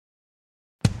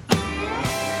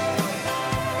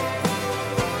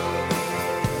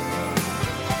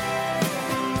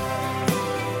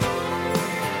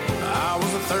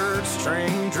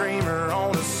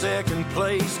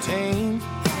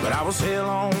was hell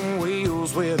on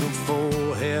wheels with a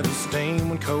full head of steam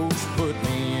when Coach put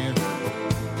me in.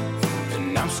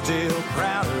 And I'm still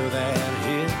proud of that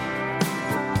hit.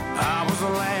 I was the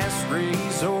last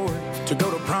resort to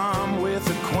go to prom with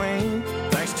a queen,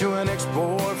 thanks to an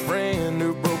ex-boyfriend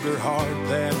who broke her heart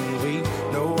that week.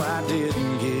 No, I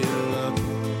didn't give up,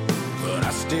 but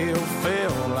I still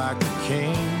felt like a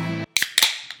king.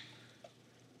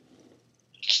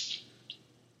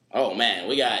 Oh, man,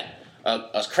 we got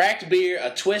a cracked beer, a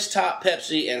twist top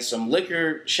Pepsi, and some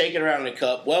liquor shaking around in a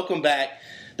cup. Welcome back.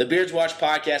 The Beards Watch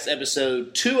Podcast,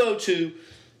 episode 202.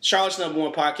 Charlotte's number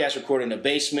one podcast recorded in the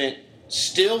basement.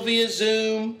 Still via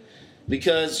Zoom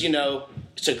because, you know,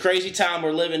 it's a crazy time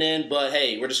we're living in. But,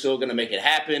 hey, we're just going to make it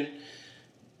happen.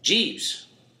 Jeebs,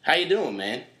 how you doing,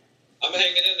 man? I'm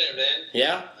hanging in there, man.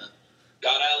 Yeah?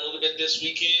 Got out a little bit this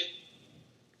weekend.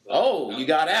 Oh, you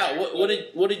got out.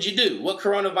 What did you do? What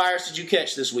coronavirus did you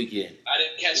catch this weekend? I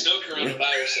didn't catch no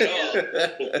coronavirus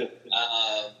at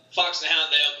all. Fox and the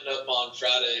Hound, they opened up on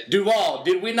Friday. Duvall,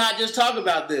 did we not just talk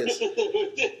about this?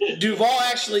 Duvall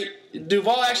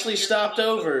actually stopped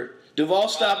over. Duvall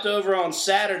stopped over on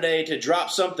Saturday to drop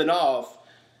something off,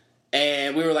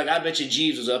 and we were like, I bet you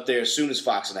Jeebs was up there as soon as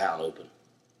Fox and the Hound opened.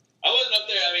 I wasn't up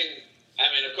there. I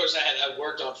mean, of course, I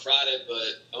worked on Friday,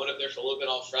 but I went up there for a little bit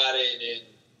on Friday and then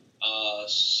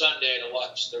Sunday to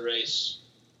watch the race.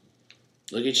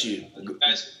 Look at you. You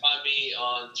guys can find me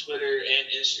on Twitter and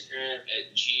Instagram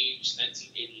at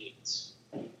Jeebs1988.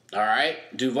 All right,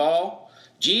 Duvall.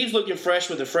 Jeebs looking fresh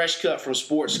with a fresh cut from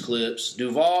Sports Clips.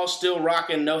 Duvall still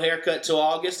rocking no haircut till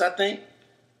August, I think.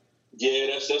 Yeah,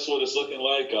 that's what it's looking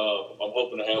like. I'm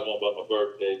hoping to have one by my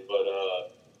birthday, but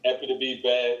happy to be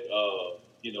back.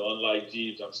 Unlike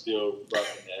Jeebs, I'm still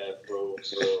rocking the afro.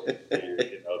 So,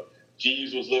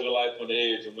 Jeebs was living life on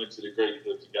the edge and went to the great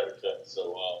clips and got a cut.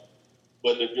 So,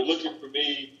 but if you're looking for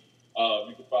me,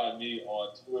 you can find me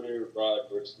on Twitter, Rod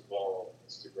vs. Duvall,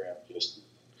 Instagram, just.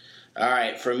 All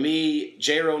right, for me,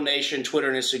 J-Roll Nation, Twitter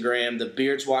and Instagram, the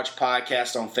Beards Watch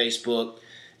Podcast on Facebook,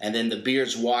 and then the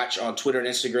Beards Watch on Twitter and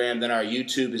Instagram. Then our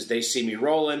YouTube is They See Me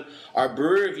Rolling. Our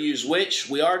brewery reviews, which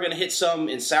we are going to hit some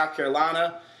in South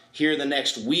Carolina here the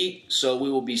next week, so we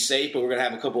will be safe, but we're going to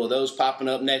have a couple of those popping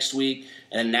up next week.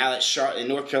 And now that in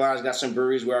North Carolina's got some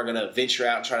breweries, we are going to venture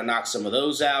out and try to knock some of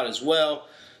those out as well.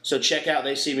 So check out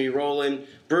They See Me Rolling,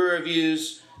 brewery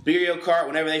reviews, Beerio Cart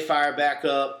whenever they fire back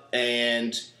up,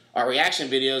 and our reaction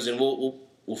videos, and we'll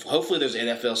hopefully there's an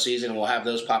NFL season, and we'll have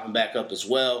those popping back up as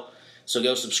well. So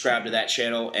go subscribe to that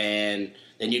channel, and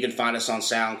then you can find us on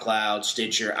SoundCloud,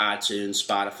 Stitcher, iTunes,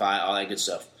 Spotify, all that good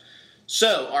stuff.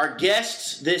 So our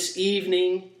guest this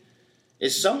evening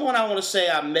is someone I want to say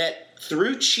I met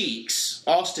through Cheeks,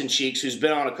 Austin Cheeks, who's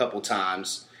been on a couple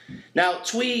times. Now,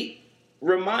 Thuy,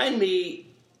 remind me,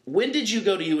 when did you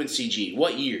go to UNCG?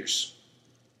 What years?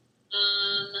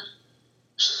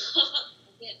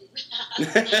 My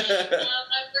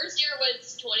first year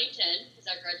was 2010 because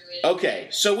I graduated. Okay,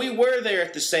 so we were there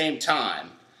at the same time.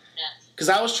 Yes. Because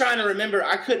I was trying to remember,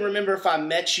 I couldn't remember if I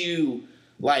met you,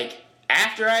 like,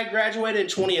 after I graduated in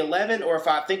 2011, or if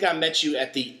I think I met you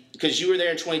because you were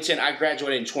there in 2010, I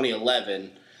graduated in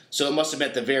 2011, so it must have been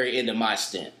at the very end of my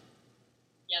stint.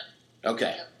 Yep.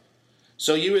 Okay. Yep.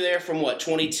 So you were there from,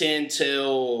 2010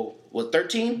 till,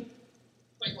 13?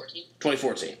 2014.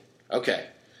 2014. Okay.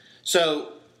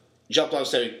 So, jump on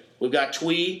stage. We've got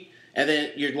Thuy, and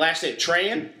then your last name,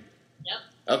 Tran? Yep.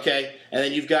 Okay. And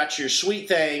then you've got your sweet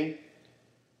thing.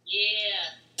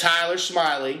 Yeah. Tyler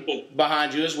Smiley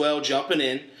behind you as well, jumping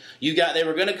in. They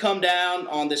were going to come down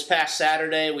on this past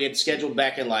Saturday. We had scheduled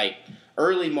back in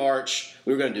early March.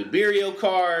 We were going to do Beerio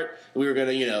Cart. We were going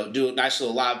to, do a nice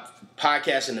little live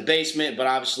podcast in the basement, but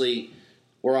obviously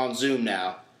we're on Zoom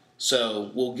now.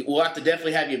 So we'll have to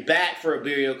definitely have you back for a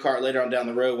Beerio Cart later on down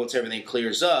the road once everything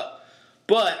clears up.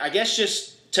 But I guess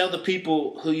just tell the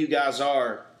people who you guys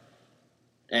are,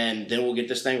 and then we'll get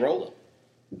this thing rolling.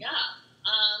 Yeah.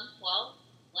 Well,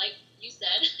 like you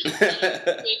said,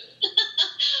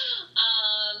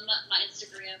 my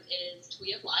Instagram is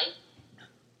Thuy of Life.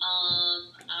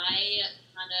 I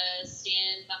kind of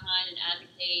stand behind and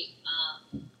advocate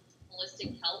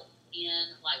holistic health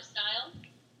and lifestyle.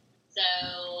 So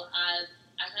I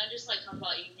kind of just talk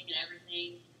about anything and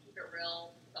everything, keep it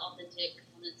real, keep it authentic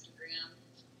on Instagram.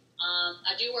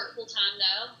 I do work full time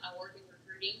though. I work in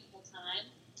recruiting full time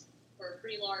for a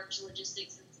pretty large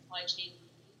logistics and supply chain company.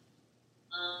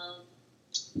 I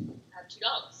have 2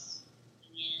 dogs,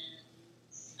 and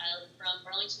I live from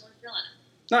Burlington, North Carolina.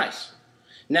 Nice.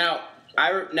 Now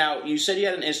you said you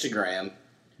had an Instagram.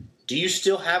 Do you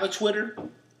still have a Twitter?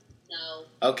 No.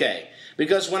 Okay,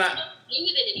 because when I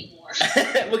any of it anymore.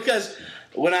 Because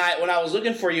when I was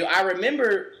looking for you, I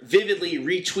remember vividly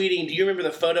retweeting. Do you remember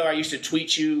the photo I used to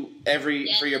tweet you for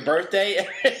your birthday?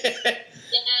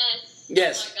 Yes.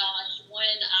 Yes. Oh my gosh,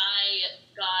 when I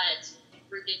got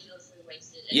ridiculously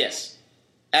wasted. Yes.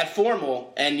 At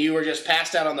formal, and you were just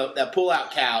passed out on that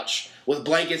pull-out couch with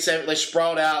blankets like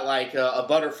sprawled out like a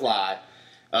butterfly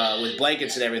with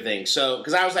blankets and everything. So,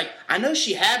 because I was like, I know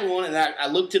she had one, and I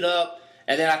looked it up,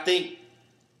 and then I think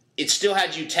it still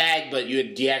had you tagged, but you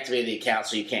had deactivated the account,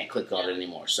 so you can't click on it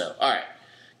anymore. So, all right.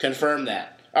 Confirm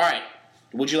that. All right.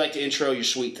 Would you like to intro your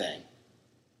sweet thing?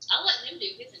 I'll let him do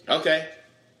his intro. Okay.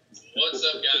 What's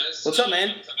up, guys? What's up, man?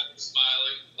 I'm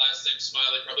Smiley. Last name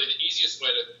Smiley. Probably the easiest way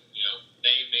to,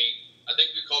 name me. I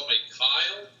think we called me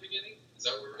Kyle at the beginning. Is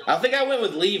that where we're going? I think I went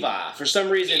with Levi. For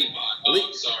some reason. Levi. Oh,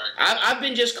 I'm sorry. I've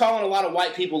been just calling a lot of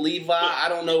white people Levi. I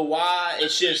don't know why. I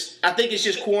think it's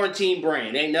just quarantine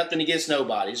brain. Ain't nothing against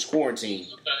nobody. It's quarantine.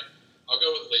 Okay. I'll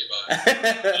go with Levi.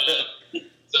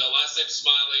 So last name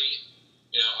Smiley.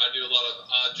 I do a lot of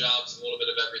odd jobs, a little bit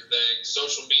of everything.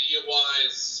 Social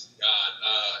media-wise, got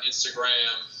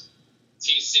Instagram,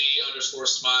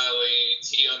 TC_Smiley,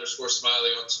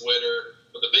 T_Smiley on Twitter.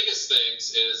 But the biggest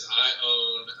things is I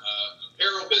own an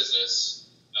apparel business,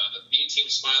 The Team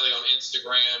Smiley on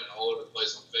Instagram and all over the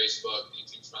place on Facebook,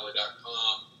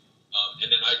 TheTeamSmiley.com.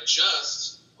 And then I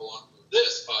just, along with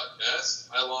this podcast,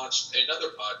 I launched another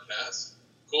podcast,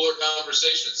 Cooler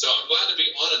Conversation. So I'm glad to be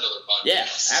on another podcast. Yeah,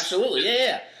 absolutely.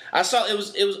 Yeah. I saw it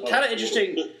was kind of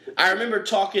interesting. I remember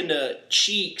talking to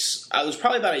Cheeks. It was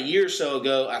probably about a year or so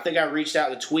ago. I think I reached out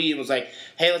to Tweet and was like,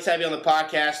 "Hey, let's have you on the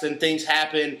podcast." Then things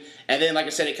happened, and then, like I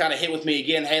said, it kind of hit with me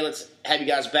again. Hey, let's have you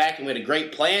guys back, and we had a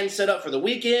great plan set up for the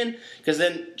weekend. Because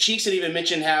then Cheeks had even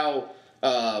mentioned how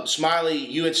Smiley,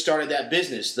 you had started that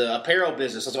business, the apparel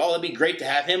business. I was like, "Oh, that'd be great to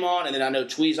have him on." And then I know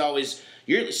Tweet's always.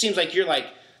 It seems like you're like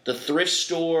the thrift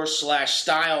store /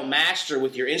 style master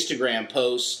with your Instagram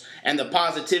posts and the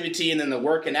positivity and then the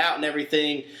working out and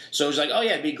everything. So it was like, oh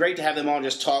yeah, it'd be great to have them on,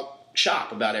 just talk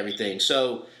shop about everything.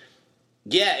 So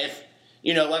yeah, if,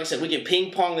 like I said, we can ping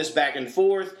pong this back and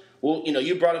forth. Well,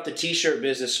 you brought up the t-shirt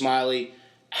business, Smiley.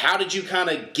 How did you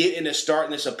kind of get into starting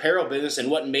this apparel business,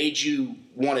 and what made you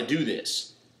want to do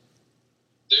this?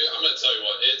 Dude, I'm going to tell you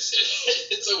what, it's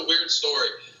a weird story.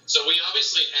 So we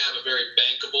obviously have a very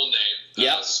bankable name.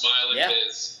 Yep. Smiley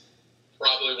is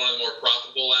probably one of the more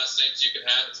profitable last names you can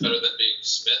have. It's better than being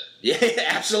Smith. Yeah,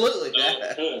 absolutely.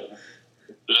 So,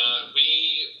 we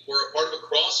were a part of a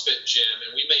CrossFit gym,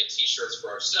 and we made T-shirts for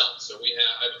ourselves. So I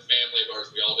have a family of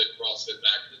ours. We all did CrossFit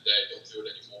back in the day. Don't do it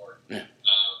anymore. Yeah.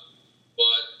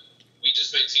 But we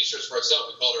just made T-shirts for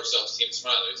ourselves. We called ourselves Team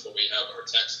Smiley. So we have our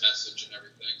text message and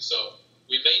everything. So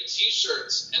we made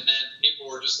T-shirts, and then people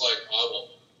were just like, "Oh, I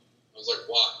want one." I was like,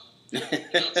 "Why?" I'm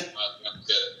gonna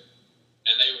get it.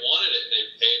 And they wanted it, and they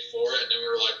paid for it, and then we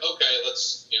were like, okay,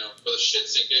 let's, for the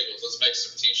shits and giggles, let's make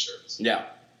some T-shirts. Yeah.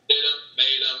 Did them,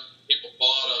 made them, people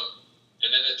bought them,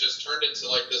 and then it just turned into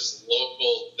like this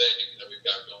local thing that we've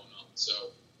got going on.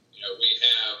 So, we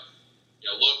have,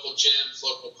 local gyms,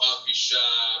 local coffee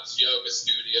shops, yoga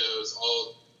studios,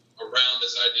 all around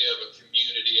this idea of a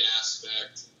community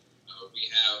aspect. We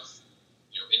have,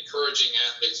 encouraging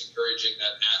athletes, encouraging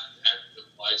that active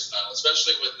lifestyle,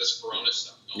 especially with this Corona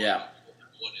stuff going on.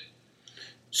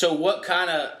 So what kind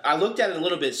of, I looked at it a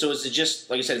little bit, so is it just,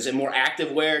 like I said, is it more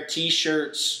active wear,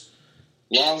 T-shirts,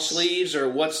 long sleeves, or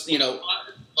what's, Poly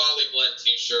blend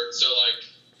T-shirt, so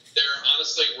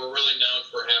we're really known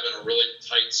for having a really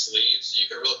tight sleeve, so you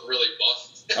can look really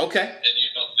buff. Okay. And you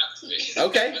don't have to be.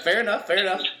 Okay, fair enough.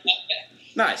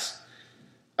 Nice.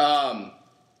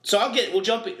 So we'll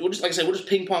just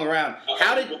ping pong around.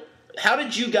 How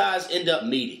did you guys end up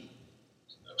meeting?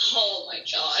 Oh my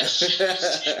gosh. It's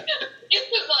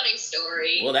a funny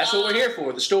story. Well, that's what we're here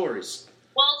for, the stories.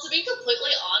 Well, to be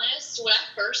completely honest, when I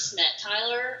first met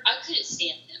Tyler, I couldn't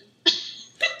stand him.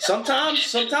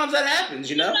 Sometimes that happens,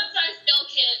 Sometimes I still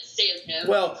can't stand him.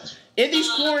 Well, in these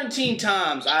quarantine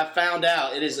times, I found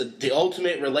out it is the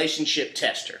ultimate relationship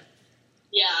tester.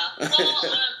 Yeah. Well,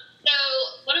 so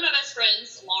one of my best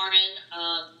friends, Lauren,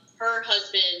 her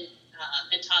husband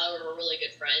and Tyler were really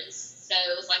good friends. So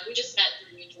it was like we just met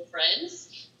through mutual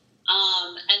friends.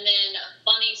 And then,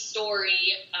 funny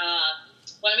story,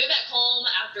 when I moved back home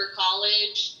after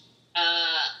college,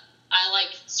 I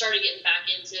started getting back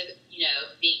into,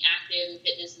 being active and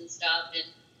fitness and stuff. And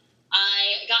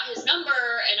I got his number,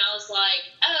 and I was like,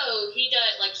 oh, he did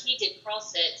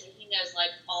CrossFit, so he knows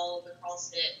all of the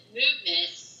CrossFit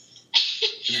movements.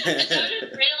 And so I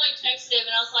just randomly texted him,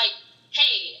 and I was like,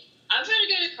 hey, I'm trying to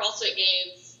go to CrossFit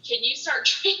Games. can you start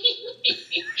training me?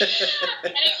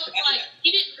 And it was like,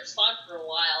 he didn't respond for a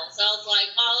while. So I was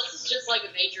like, oh, this is just like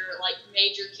a major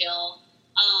kill.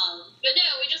 But no,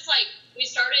 we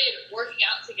started working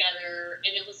out together,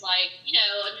 and it was like,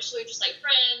 initially just like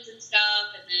friends and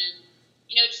stuff, and then,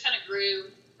 just kind of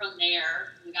grew from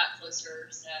there. We got closer,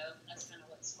 so that's kind of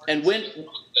what started. And when... The thing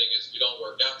is, we don't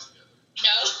work out together. No.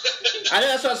 I know,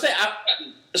 that's what I'm saying.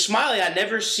 Smiley, I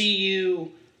never see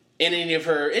you in any of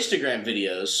her Instagram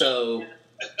videos, so,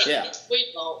 yeah.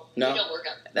 We don't. No? We don't work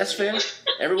out. That's fair.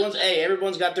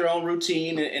 Everyone's got their own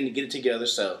routine and get it together,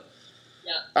 so.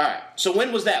 Yeah. All right. So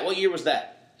when was that? What year was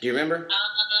that? Do you remember?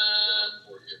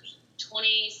 4 years.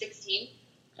 2016.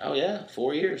 Oh, yeah.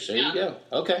 4 years. There Yeah. you go.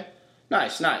 Okay.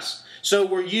 Nice. So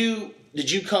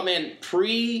did you come in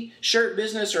pre-shirt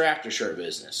business or after shirt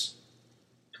business?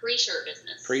 Pre-shirt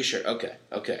business. Pre-shirt.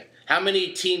 Okay. How many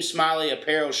Team Smiley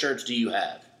apparel shirts do you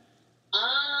have?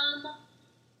 I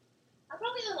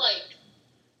probably have like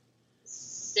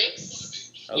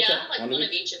 6. Okay. Yeah, like one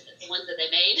of each of the ones that they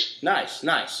made. Nice.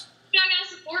 I gotta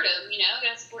support them, I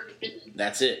gotta support the business.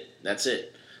 That's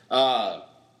it.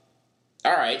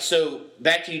 All right, so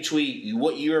back to you, Thuy.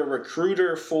 What you're a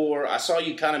recruiter for? I saw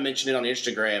you kind of mention it on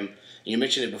Instagram. And you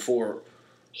mentioned it before.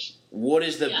 What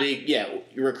is the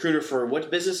you're a recruiter for what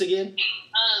business again?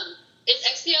 It's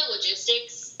XPO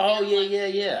Logistics. Oh,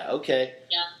 yeah. Okay.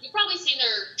 Yeah, you've probably seen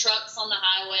their trucks on the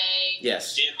highway.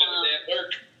 Yes.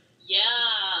 Network. Yeah.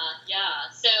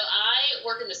 So I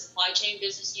work in the supply chain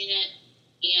business unit,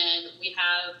 and we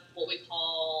have what we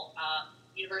call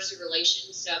university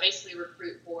relations. So I basically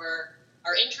recruit for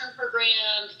our intern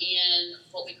program and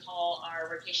what we call our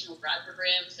rotational grad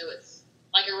program. So it's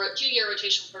like a 2-year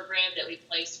rotational program that we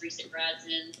place recent grads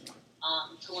in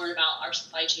to learn about our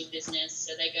supply chain business.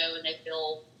 So they go and they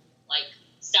fill like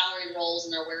salary roles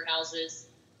in their warehouses,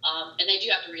 and they do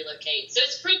have to relocate. So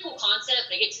it's a pretty cool concept.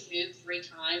 They get to move 3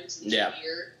 times in 2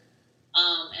 years,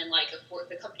 and like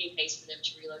the company pays for them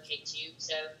to relocate too.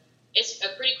 So it's a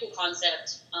pretty cool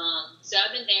concept. So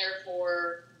I've been there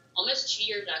for almost 2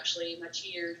 years, actually. My 2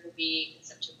 years will be in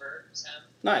September. So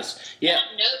Nice. Yeah. I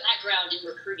have no background in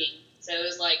recruiting. So it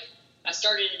was like I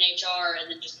started in HR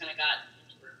and then just kind of got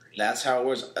into recruiting. That's how it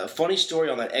was. A funny story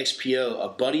on that XPO, a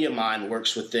buddy of mine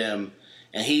works with them,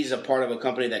 and he's a part of a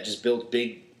company that just builds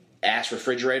big-ass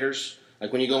refrigerators.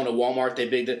 Like when you go into Walmart, they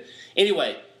big...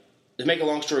 Anyway, to make a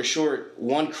long story short,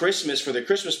 one Christmas, for the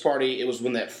Christmas party, it was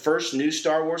when that first new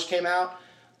Star Wars came out,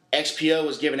 XPO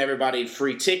was giving everybody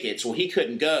free tickets. Well, he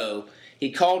couldn't go.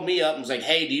 He called me up and was like,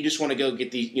 hey, do you just want to go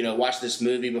get watch this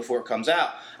movie before it comes out?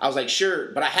 I was like,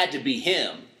 sure, but I had to be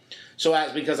him.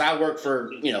 So because I work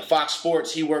for, Fox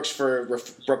Sports, he works for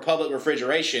Republic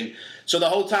Refrigeration. So the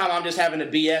whole time I'm just having to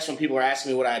BS when people are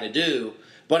asking me what I had to do.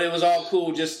 But it was all cool.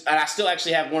 And I still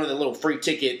actually have one of the little free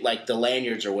ticket, like the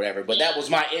lanyards or whatever. But that was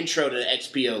my intro to the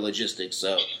XPO logistics.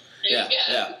 So, yeah.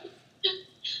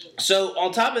 So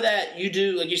on top of that, you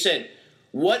do, like you said,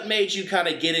 what made you kind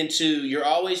of get into, you're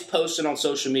always posting on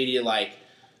social media like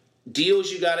deals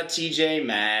you got at TJ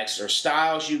Maxx or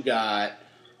styles you got.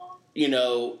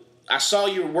 I saw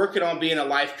you were working on being a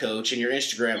life coach in your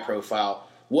Instagram profile.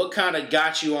 What kind of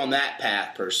got you on that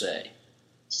path per se?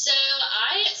 So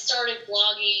I started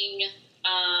blogging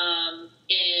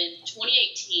in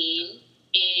 2018,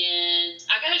 and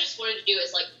I kind of just wanted to do it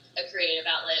as like a creative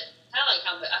outlet. Kind of like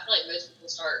how I feel like most people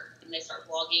start when they start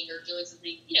blogging or doing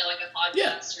something, like a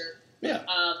podcast or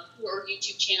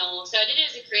YouTube channel. So I did it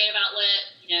as a creative outlet.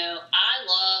 I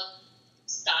love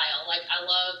style. Like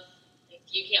if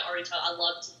you can't already tell, I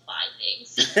love to buy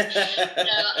things.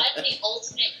 I'm the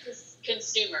ultimate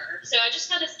consumer. So I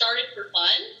just kind of started for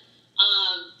fun.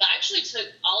 But I actually took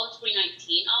all of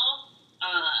 2019 off.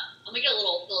 I'm going to get a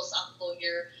little philosophical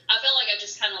here. I felt like I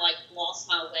just kind of like lost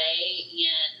my way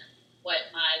in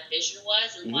what my vision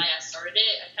was and why I started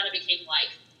it. I kind of became like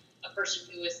a person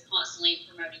who was constantly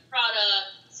promoting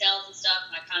product, sales and stuff,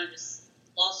 and I kind of just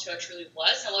lost who I truly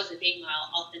was. I wasn't being my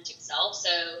authentic self.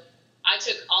 So I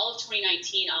took all of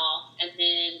 2019 off, and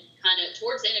then kind of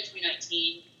towards the end of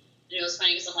 2019, and it was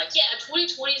funny because I'm like,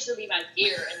 2020 is going to be my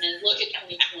year, and then look at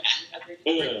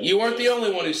 2020. You weren't the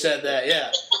only one who said that, yeah.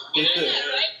 I know,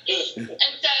 right? And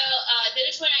so then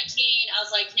in 2019, I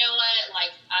was like, you know what?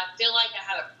 Like, I feel like I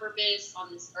have a purpose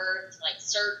on this earth to, like,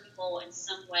 serve people in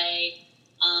some way.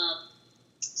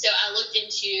 So I looked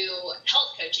into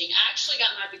health coaching. I actually got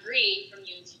my degree from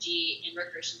UNCG in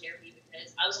recreation therapy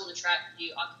because I was on the track to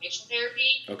do occupational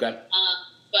therapy. Okay.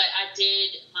 But I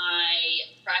did my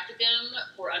practicum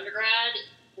for undergrad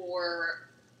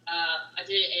I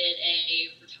did it at a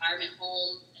retirement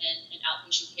home and an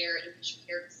inpatient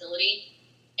care facility.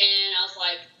 And I was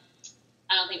like,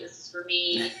 I don't think this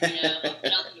me. I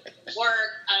don't think it can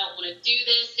work. I don't want to do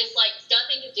this. It's like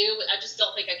nothing to do with. I just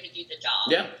don't think I could do the job.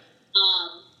 Yeah.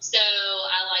 So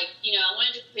I I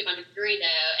wanted to complete my degree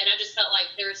though, and I just felt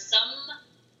like there was some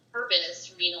purpose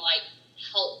for me to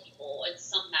help people in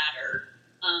some matter.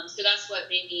 So that's what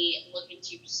made me look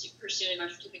into pursuing my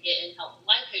certificate in health and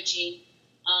life coaching.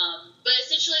 But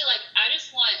essentially, I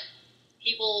just want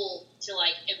people to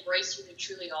embrace who they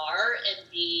truly are and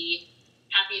be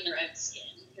happy in their own skin.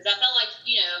 Because I felt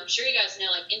I'm sure you guys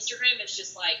know, Instagram is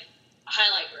just a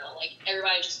highlight reel.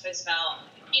 Everybody just posts about,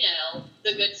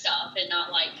 the good stuff and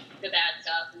not the bad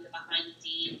stuff and the behind the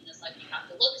scenes. And it's you have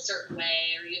to look a certain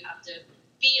way or you have to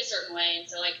be a certain way. And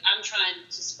so I'm trying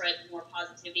to spread more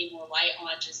positivity, more light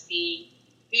on just being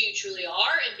who you truly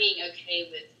are and being okay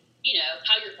with,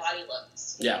 how your body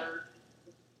looks. Yeah. Or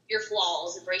your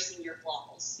flaws, embracing your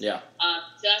flaws. Yeah.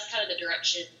 So that's kind of the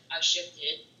direction I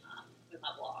shifted with my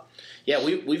blog. Yeah,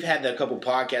 we've had a couple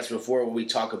podcasts before where we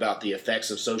talk about the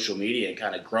effects of social media and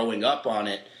kind of growing up on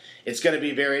it. It's going to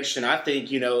be very interesting. I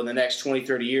think, in the next 20,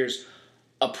 30 years,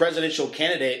 a presidential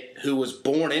candidate who was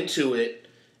born into it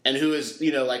and who is,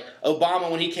 Obama,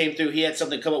 when he came through, he had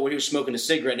something come up where he was smoking a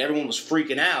cigarette and everyone was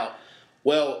freaking out.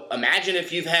 Well, imagine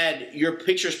if you've had your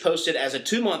pictures posted as a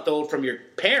 2-month-old from your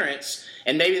parents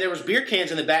and maybe there was beer cans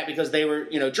in the back because they were,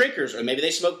 drinkers, or maybe they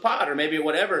smoked pot, or maybe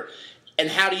whatever. And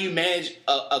how do you manage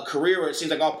a career where it seems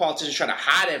like all politicians try to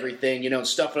hide everything, and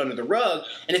stuff it under the rug?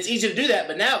 And it's easy to do that,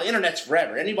 but now the internet's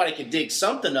forever. Anybody can dig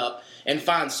something up and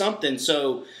find something.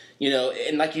 So,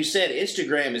 and like you said,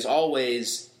 Instagram is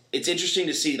always, it's interesting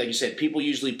to see, like you said, people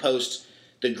usually post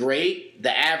the great,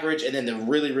 the average, and then the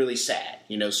really, really sad.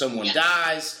 Someone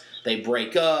dies, they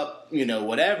break up,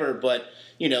 whatever. But,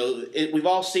 we've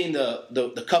all seen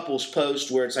the couples post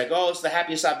where it's oh, it's the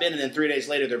happiest I've been, and then 3 days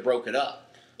later they're broken up.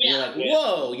 Yeah. And you're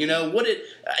whoa, what did,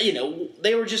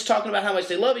 they were just talking about how much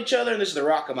they love each other, and this is the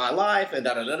rock of my life, and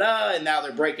da-da-da-da, and now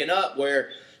they're breaking up, where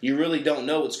you really don't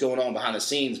know what's going on behind the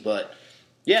scenes. But,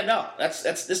 yeah, no, that's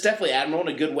definitely admirable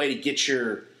and a good way to get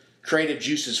your creative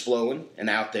juices flowing and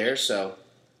out there, so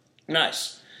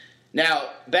nice.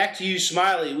 Now, back to you,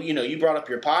 Smiley. You brought up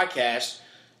your podcast.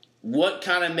 What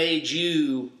kind of made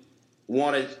you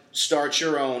want to start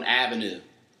your own avenue?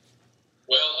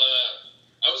 Well,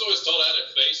 I was always told I had a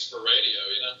face for radio,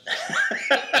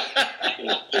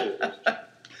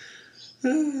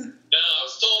 No, I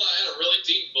was told I had a really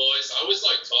deep voice. I always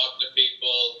liked talking to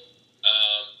people.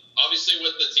 Obviously,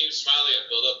 with the Team Smiley, I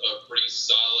built up a pretty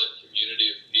solid community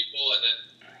of people. And then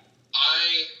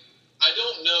I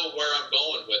don't know where I'm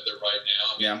going with it right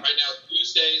now. Right now,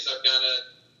 Tuesdays, I've kind of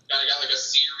got a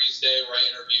series day where I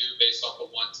interview based off of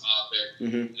one topic.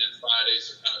 Mm-hmm. And then Fridays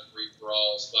are kind of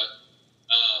free-for-alls. But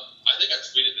I think I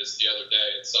tweeted this the other day.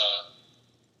 It's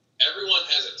everyone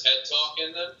has a TED Talk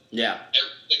in them. Yeah.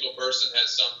 Every single person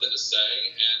has something to say,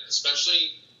 and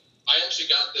especially, I actually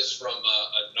got this from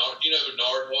do you know who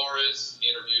Nardwar is? He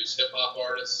interviews hip hop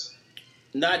artists.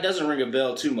 No, it doesn't ring a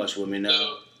bell too much with me, no.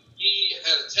 So he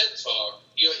had a TED Talk.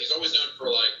 He's always known for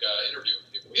interviewing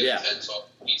people. He had a TED Talk.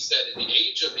 He said, in the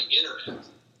age of the internet,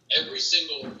 every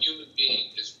single human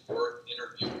being is worth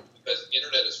interviewing because the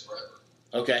internet is forever.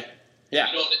 Okay. Yeah.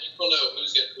 You don't know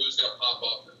who's gonna pop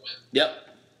off and when.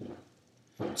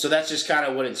 Yep. So that's just kind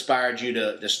of what inspired you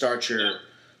to start your.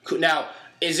 Now,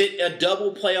 is it a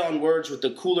double play on words with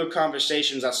the Cooler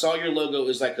Conversations? I saw your logo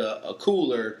is like a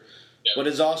cooler, but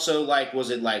it's also was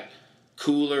it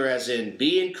cooler as in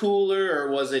being cooler,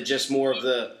 or was it just more of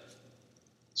the?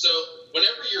 So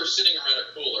whenever you're sitting around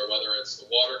a cooler, whether it's the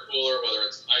water cooler, whether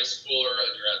it's an ice cooler,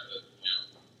 and you're at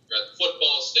the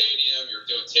football stadium, you're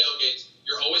doing tailgates.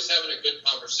 You're always having a good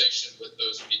conversation with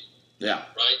those people. Yeah.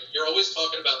 Right? You're always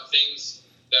talking about things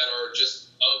that are just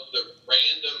of the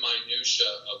random minutia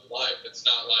of life. It's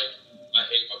not like I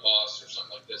hate my boss or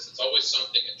something like this. It's always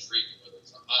something intriguing, whether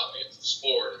it's a hobby, it's a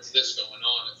sport, it's this going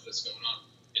on, it's this going on.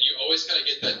 And you always kind of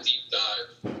get that deep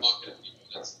dive talking to people.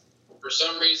 And it's, for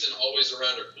some reason, always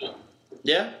around a pool.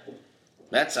 Yeah.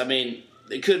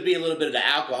 It could be a little bit of the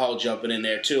alcohol jumping in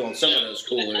there too on some of those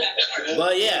coolers,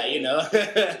 but yeah,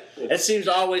 it seems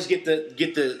to always get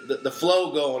the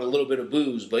flow going, a little bit of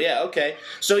booze. But yeah, okay.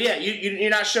 So yeah, you're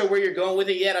not sure where you're going with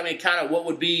it yet. Kind of what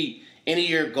would be any of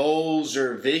your goals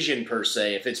or vision per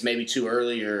se, if it's maybe too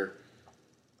early or.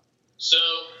 So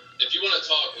if you want to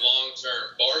talk long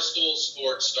term, Barstool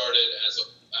Sports started as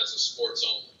a sports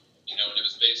only, and it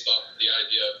was based off of the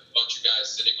idea of a bunch of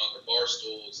guys sitting on their bar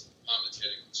stools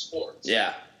commentating on sports.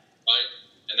 Yeah. Right?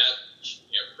 And that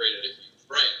created a huge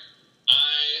brand.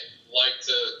 I like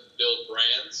to build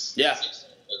brands. Yeah. That's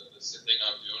the thing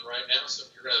I'm doing right now. So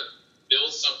if you're going to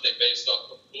build something based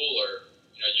off of cooler,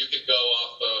 you could go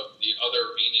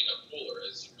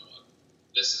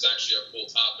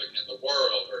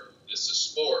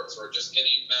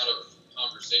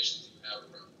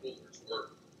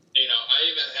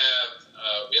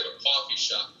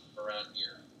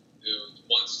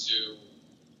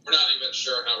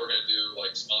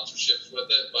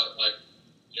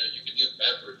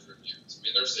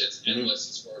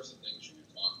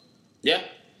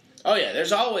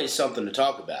there's always something to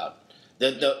talk about.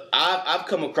 I've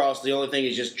come across the only thing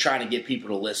is just trying to get people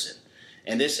to listen.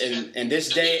 And this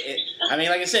day, I mean,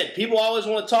 like I said, people always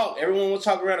want to talk. Everyone wants to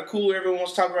talk around a cooler. Everyone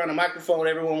wants to talk around a microphone.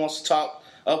 Everyone wants to talk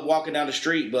up walking down the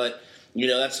street. But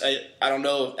that's I don't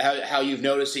know how you've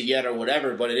noticed it yet or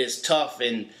whatever. But it is tough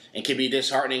and can be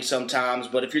disheartening sometimes.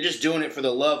 But if you're just doing it for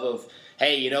the love of,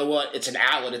 hey, you know what? It's an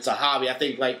outlet. It's a hobby. I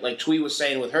think like Thuy was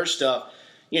saying with her stuff.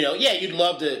 You'd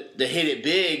love to hit it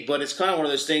big, but it's kind of one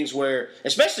of those things where,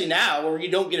 especially now, where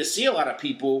you don't get to see a lot of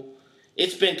people.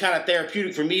 It's been kind of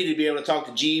therapeutic for me to be able to talk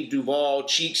to Jeebs, Duvall,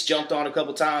 Cheeks jumped on a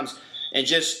couple times, and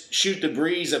just shoot the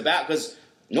breeze about, because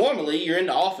normally you're in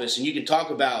the office and you can talk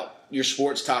about your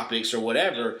sports topics or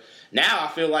whatever. Now I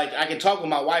feel like I can talk with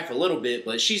my wife a little bit,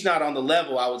 but she's not on the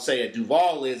level I would say a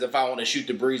Duvall is if I want to shoot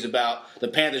the breeze about the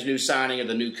Panthers' new signing or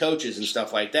the new coaches and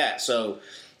stuff like that. So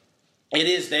it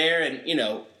is there, and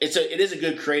it is a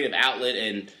good creative outlet,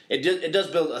 and it does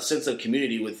build a sense of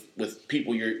community with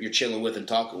people you're chilling with and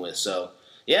talking with. So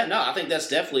I think that's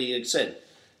definitely, like I said,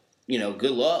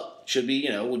 good luck. Should be,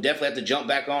 we'll definitely have to jump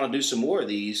back on and do some more of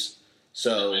these.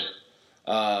 So,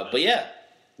 but yeah,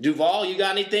 Duvall, you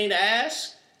got anything to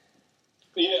ask?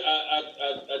 Yeah,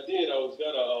 I did. I was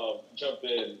gonna jump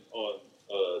in on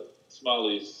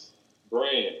Smiley's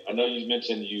brand. I know you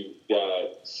mentioned you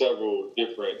got several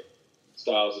different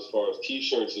styles as far as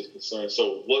T-shirts is concerned.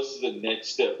 So what's the next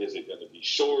step? Is it going to be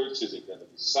shorts? Is it going to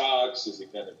be socks? Is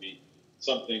it going to be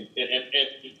something? And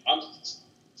I'm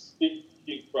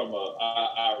speaking from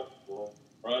I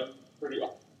run pretty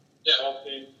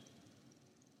often.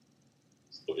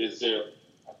 So is there,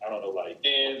 I don't know, like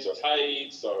ends or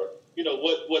heights or,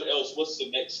 what else? What's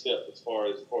the next step as far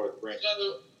as brand? So,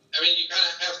 I mean, you kind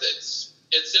of have to, it's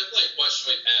definitely a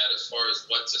question we've had as far as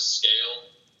what to scale.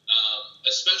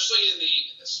 Especially in the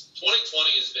 2020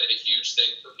 has been a huge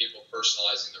thing for people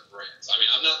personalizing their brands. I mean,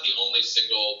 I'm not the only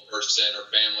single person or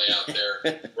family out there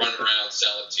running around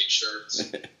selling T-shirts.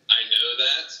 I know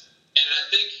that. And I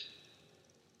think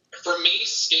for me,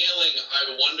 scaling,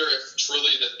 I wonder if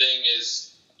truly the thing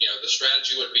is, the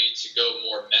strategy would be to go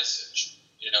more message.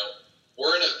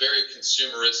 We're in a very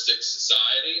consumeristic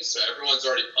society, so everyone's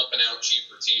already pumping out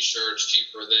cheaper T-shirts,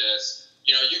 cheaper this.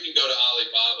 You can go to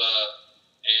Alibaba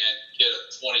and get a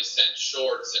 20-cent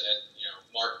shorts and then,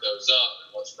 mark those up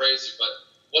and what's crazy. But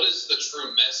what is the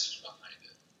true message behind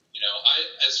it?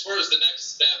 As far as the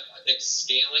next step, I think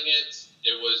scaling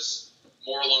it was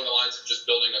more along the lines of just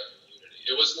building a community.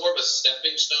 It was more of a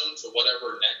stepping stone to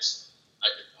whatever next I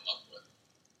could come up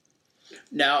with.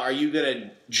 Now, are you going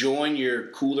to join your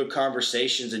Cooler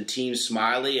Conversations and Team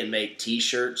Smiley and make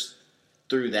T-shirts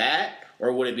through that?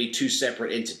 Or would it be two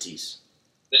separate entities?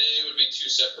 They would be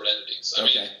two separate entities. I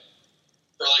mean,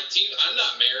 for Team, I'm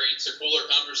not married to Cooler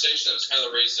Conversation. That was kind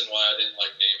of the reason why I didn't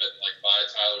name it By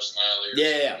Tyler Smiley or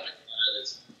something like that.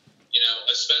 Is,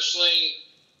 especially,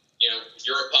 you're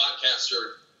a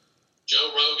podcaster.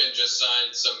 Joe Rogan just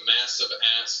signed some massive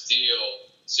ass deal,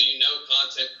 so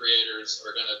content creators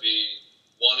are going to be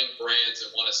wanting brands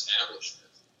and want establishment.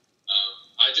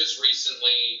 I just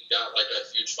recently got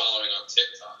a huge following on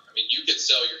TikTok. I mean, you could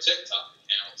sell your TikTok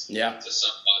accounts to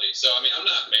somebody. So, I mean, I'm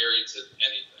not married to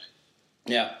anything.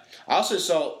 Yeah. I also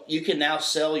saw you can now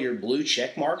sell your blue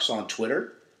check marks on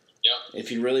Twitter. Yeah.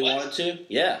 If you really wanted to.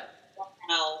 Yeah.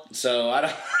 Wow. So I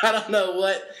don't know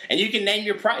what, and you can name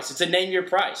your price. It's a name your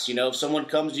price. If someone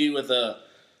comes to you with a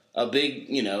big,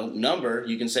 number,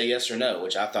 you can say yes or no,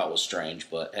 which I thought was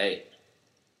strange, but hey.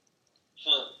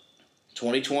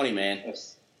 2020, man.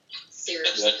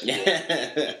 Seriously.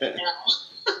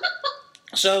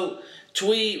 So,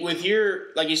 Thuy, with your,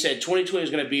 like you said, 2020 is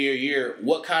going to be your year.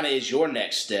 What kind of is your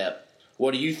next step?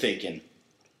 What are you thinking?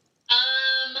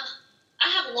 I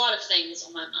have a lot of things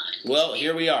on my mind. Well,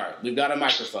 here we are. We've got a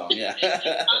microphone. Yeah. I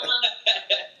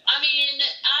mean,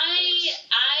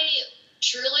 I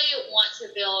truly want to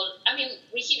build. I mean,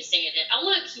 we keep saying it. I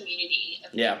want a community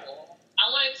of people. Yeah.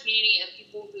 I want a community of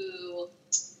people who,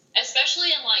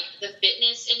 especially in the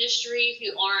fitness industry,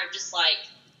 who aren't just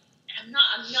I'm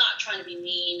not trying to be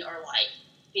mean or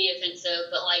be offensive,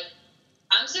 but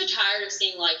I'm so tired of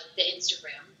seeing the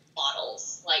Instagram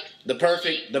models, the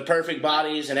perfect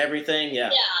bodies and everything.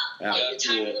 Yeah. Yeah. The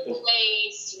tiny little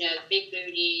waist, big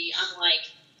booty. I'm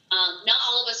not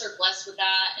all of us are blessed with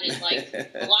that, and it's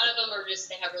a lot of them are just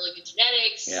they have really good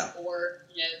genetics, or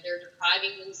they're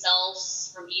depriving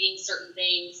themselves from eating certain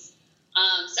things.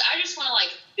 So I just want to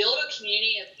build a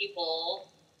community of people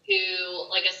who,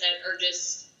 like I said, are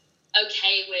just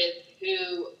okay with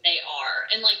who they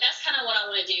are, and that's kind of what I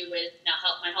want to do with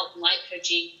my health and life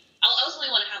coaching. I'll ultimately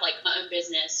want to have like my own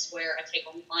business where I take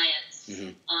on clients,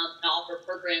 and I offer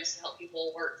programs to help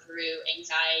people work through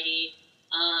anxiety,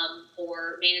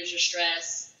 or manage their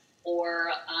stress,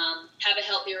 or have a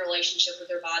healthier relationship with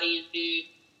their body and food.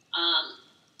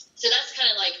 So that's kind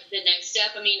of like the next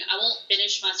step. I mean, I won't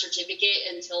finish my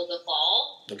certificate until the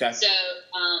fall. Okay. So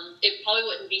it probably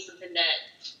wouldn't be something that,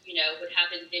 would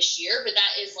happen this year, but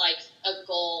that is like a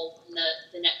goal in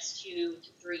the next 2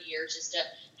 to 3 years, is to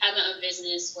have my own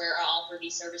business where I offer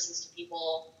these services to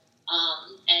people,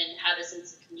 and have a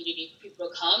sense of community for people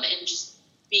to come and just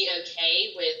be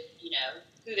okay with,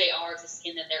 who they are, the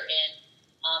skin that they're in,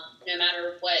 no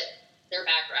matter what their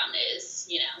background is,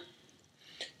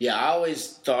 Yeah, I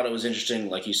always thought it was interesting,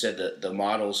 like you said, the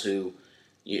models who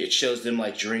it shows them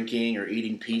like drinking or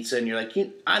eating pizza, and you're like,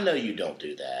 I know you don't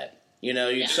do that.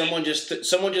 Someone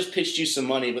just pitched you some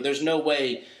money, but there's no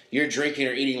way you're drinking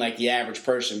or eating like the average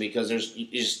person, because you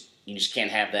just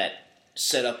can't have that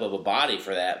setup of a body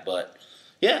for that. But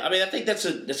yeah, I mean, I think that's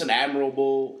an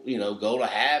admirable goal to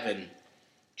have, and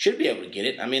should be able to get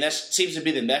it. I mean, that seems to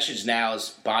be the message now, is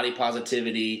body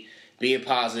positivity. Being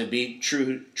positive, be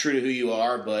true to who you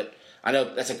are, but I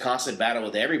know that's a constant battle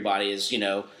with everybody. Is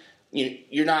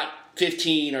you're not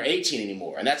 15 or 18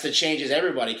 anymore, and that's the changes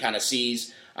everybody kind of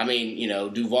sees. I mean,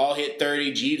 Duvall hit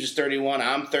 30, Jeebs is 31,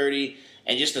 I'm 30,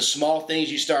 and just the small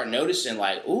things you start noticing,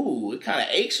 like, ooh, it kind of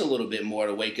aches a little bit more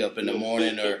to wake up in the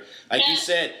morning, or like you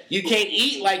said, you can't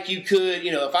eat like you could.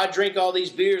 If I drink all these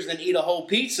beers and then eat a whole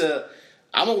pizza,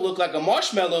 I'm gonna look like a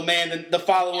marshmallow man the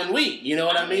following week. You know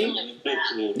what I mean?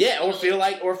 Yeah, or feel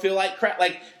like crap.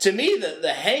 Like, to me,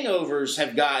 the hangovers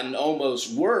have gotten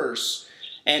almost worse.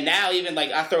 And now even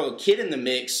like I throw a kid in the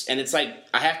mix, and it's like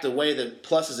I have to weigh the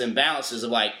pluses and balances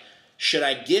of like, should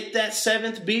I get that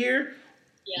 7th beer?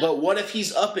 Yeah. But what if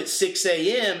he's up at 6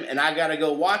 a.m. and I gotta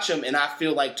go watch him, and I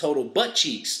feel like total butt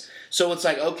cheeks? So it's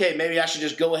like, okay, maybe I should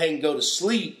just go ahead and go to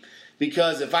sleep.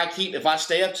 Because if I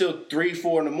stay up till 3,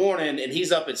 4 in the morning and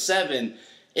he's up at 7,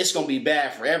 it's going to be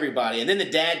bad for everybody. And then the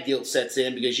dad guilt sets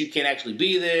in because you can't actually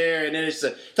be there. And then it's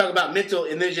talk about mental,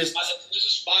 and then just there's a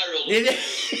spiral.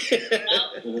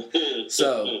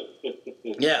 So,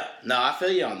 yeah, no, I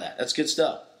feel you on that. That's good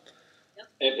stuff.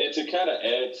 And to kind of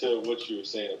add to what you were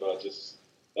saying about just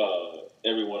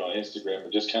everyone on Instagram,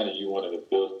 and just kind of you wanted to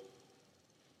build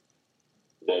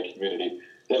that community,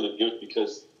 that look good,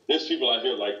 because there's people out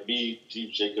here like me,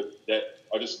 Jeebs, Jacob, that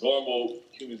are just normal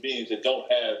human beings that don't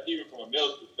have, even from a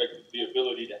male's perspective, the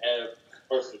ability to have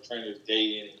personal trainers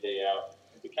day in and day out,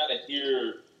 and to kind of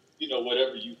hear,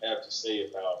 whatever you have to say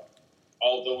about,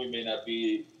 although we may not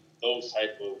be those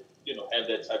type of, have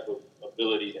that type of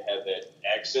ability to have that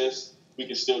access, we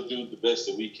can still do the best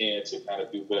that we can to kind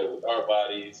of do better with our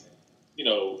bodies.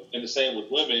 And the same with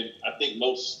women. I think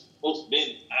most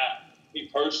men, me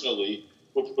personally,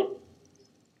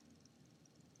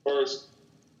 first,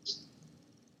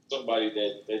 somebody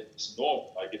that's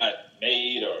normal, like not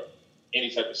made or any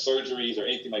type of surgeries or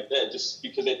anything like that, just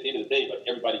because at the end of the day, like,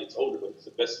 everybody gets older, but it's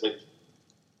the best way to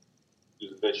do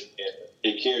the best you can to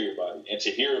take care of your body. And to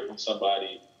hear it from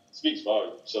somebody speaks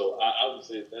volume. So I would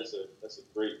say that's a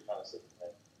great concept.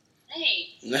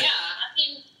 Thanks. Yeah, I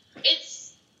mean,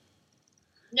 it's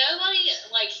nobody,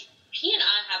 like, he and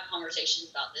I have conversations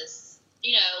about this.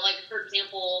 Like, for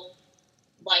example,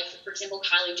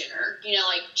 Kylie Jenner,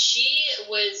 she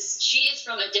is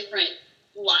from a different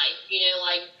life,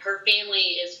 like, her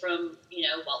family is from,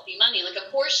 wealthy money. Like,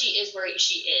 of course she is where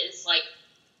she is. Like,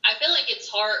 I feel like it's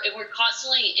hard, and we're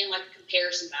constantly in, like, a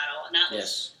comparison battle, and that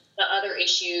was the other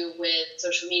issue with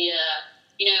social media.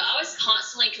 I was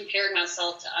constantly comparing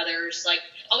myself to others. Like,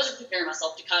 I wasn't comparing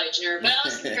myself to Kylie Jenner, but I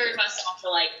was comparing myself to,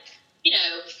 like,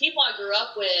 people I grew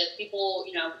up with, people,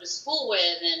 went to school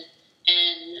with, and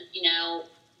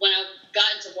when I got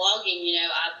into vlogging,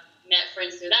 I met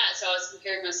friends through that, so I was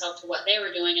comparing myself to what they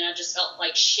were doing, and I just felt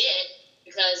like shit,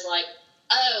 because, like,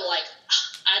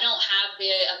 I don't have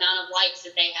the amount of likes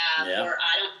that they have, or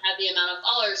I don't have the amount of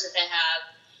followers that they have.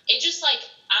 It just, like,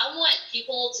 I want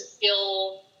people to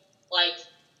feel like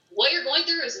what you're going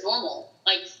through is normal.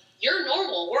 Like, you're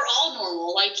normal. We're all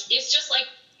normal. Like, it's just like,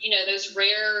 those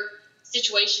rare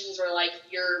situations where, like,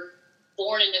 you're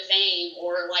born into fame,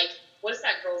 or, like, what is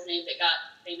that girl's name that got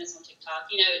famous on TikTok?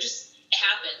 It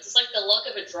happens. It's like the luck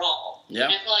of a draw. Yeah.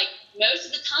 And I feel like most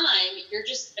of the time, you're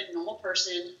just a normal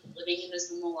person living in this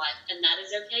normal life, and that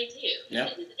is okay too. At the end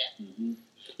of the day. Mm-hmm.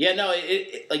 Yeah, no,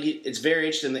 it's very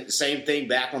interesting. The same thing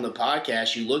back on the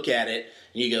podcast. You look at it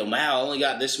and you go, "Wow, I only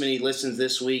got this many listens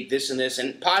this week, this and this."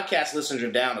 And podcast listeners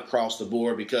are down across the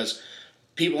board because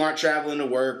people aren't traveling to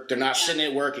work. They're not sitting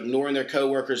at work ignoring their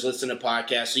coworkers listening to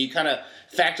podcasts. So you kind of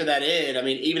factor that in. I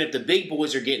mean, even if the big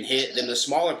boys are getting hit, then the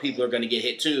smaller people are going to get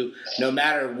hit too, no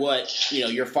matter what,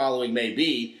 your following may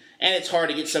be. And it's hard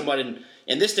to get somebody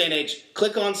in this day and age,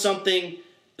 click on something,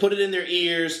 put it in their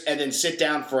ears, and then sit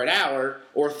down for an hour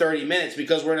or 30 minutes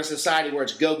because we're in a society where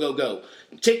it's go, go, go.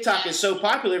 TikTok is so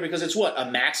popular because it's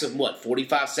a max of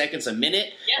 45 seconds a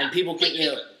minute? Yeah. And people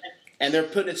can, and they're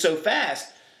putting it so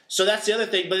fast. So that's the other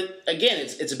thing. But again,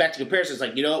 it's back to comparison. It's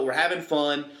like, we're having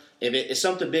fun if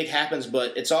something big happens,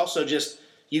 but it's also just,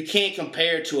 you can't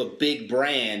compare to a big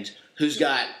brand who's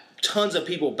got tons of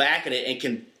people backing it and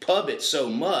can pub it so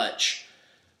much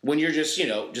when you're just,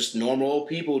 just normal old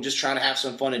people just trying to have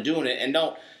some fun and doing it. And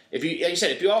like you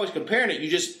said, if you're always comparing it,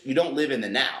 you don't live in the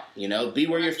now, be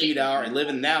where your feet are and live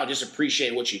in the now, just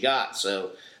appreciate what you got.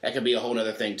 So that could be a whole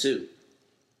other thing too.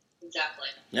 Exactly.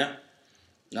 Yeah.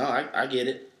 No, I get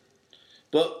it.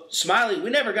 But Smiley, we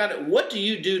never got it. What do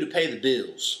you do to pay the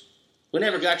bills? We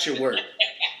never got your work.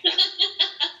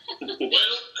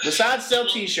 Well, Besides sell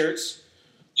T-shirts.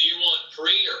 Do you want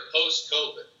pre or post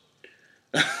COVID?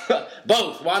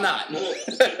 Both. Why not? All right.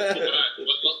 Well,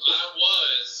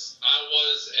 I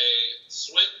was a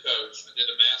swim coach. I did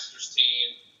a master's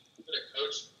team. I've been a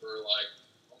coach for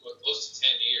almost close to 10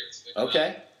 years.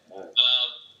 Okay.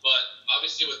 But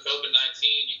obviously with COVID-19,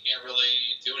 you can't really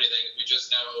do anything. We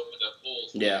just now opened up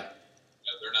pools. Yeah.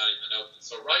 They're not even open.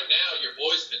 So right now, your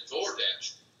boy's been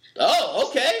DoorDash. Oh,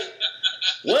 okay.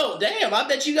 Well, damn, I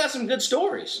bet you got some good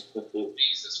stories.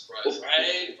 Jesus Christ.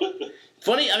 Right?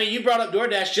 Funny, you brought up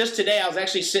DoorDash. Just today, I was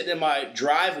actually sitting in my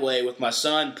driveway with my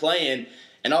son playing,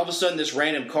 and all of a sudden this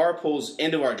random car pulls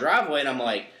into our driveway, and I'm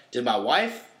like, did my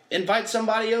wife invite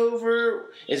somebody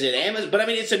over? Is it Amazon? But,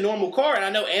 it's a normal car, and I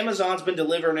know Amazon's been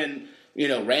delivering in,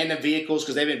 random vehicles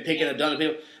because they've been picking a ton of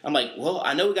people. I'm like, well,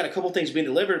 I know we got a couple things being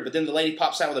delivered, but then the lady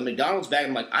pops out with a McDonald's bag.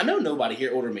 I'm like, I know nobody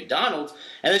here ordered McDonald's.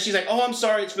 And then she's like, oh, I'm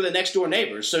sorry, it's for the next door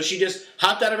neighbors. So she just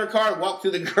hopped out of her car and walked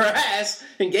through the grass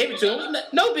and gave it to him.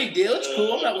 No big deal. It's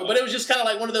cool. But it was just kind of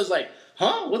like one of those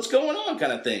what's going on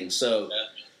kind of things. So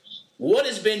what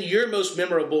has been your most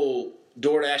memorable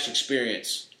DoorDash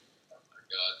experience? Oh, my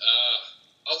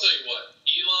God. I'll tell you what.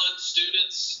 Elon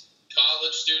students,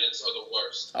 college students are the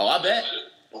worst. Oh, I bet.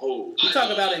 You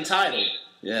talk about entitled.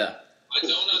 Yeah. I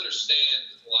don't understand,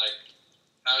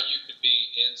 how you could be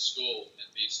in school and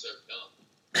be so dumb.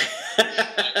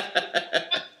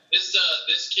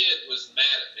 This kid was mad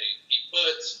at me. He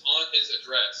put on his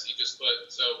address,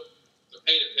 so to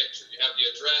paint a picture, you have the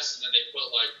address, and then they put,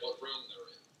 what room they're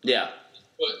in. Yeah.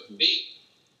 Put B.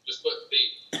 Just put B.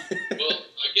 Well,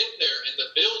 I get there, and the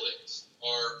buildings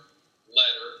are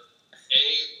letter A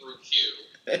through Q,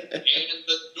 and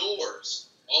the doors,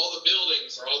 all the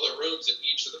buildings or all the rooms in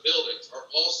each of the buildings are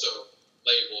also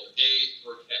labeled A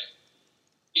through K.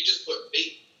 He just put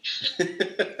B.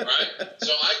 Right?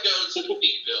 So I go to the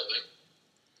B building,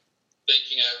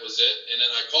 thinking that was it, and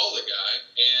then I call the guy,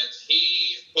 and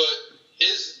he put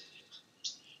his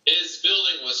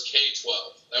building was K-12.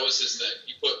 That was his thing.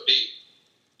 He put B.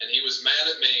 And he was mad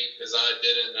at me because I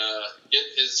didn't get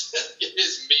his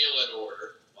meal in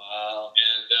order. Wow.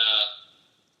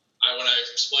 And when I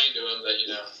explained to him that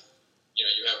you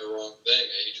have the wrong thing,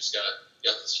 he just got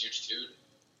this huge dude.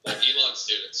 Like Elon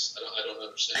students, I don't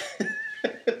understand.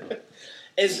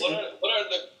 What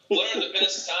are the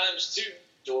best times to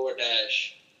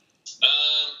DoorDash?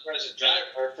 As a driver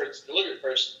or for a delivery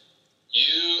person?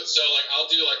 I'll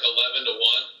do 11 to 1,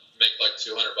 make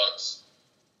 $200.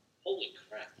 Holy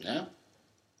crap! Yeah.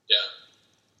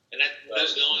 Yeah. And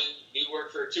that's the only you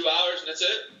work for 2 hours and that's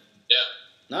it. Yeah.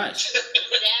 Nice.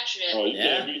 Dash it. Oh, you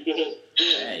Yeah. can't beat that.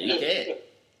 Yeah, you can.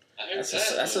 I heard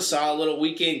That's a solid little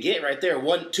weekend get right there.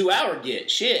 1 2 hour get.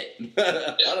 Shit. Yeah. Do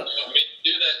that 10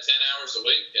 hours a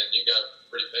week and you got a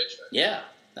pretty paycheck. Yeah,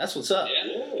 that's what's up.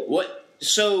 Yeah.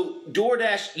 So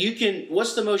DoorDash,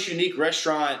 what's the most unique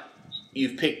restaurant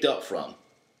you've picked up from?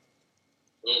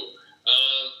 Ooh.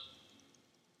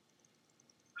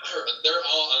 They're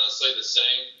all honestly the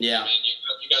same. Yeah.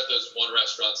 You got those one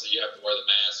restaurants that you have to wear the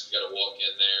mask. You got to walk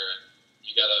in there and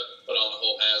you got to put on a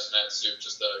whole hazmat suit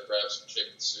just to grab some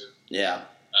chicken soup. Yeah.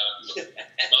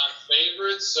 My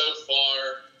favorite so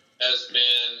far has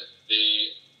been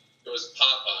it was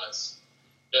Popeyes.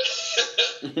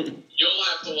 You'll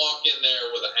have to walk in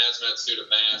there with a hazmat suit, a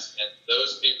mask, and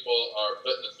those people are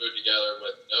putting the food together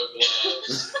with no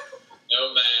gloves,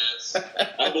 no mask.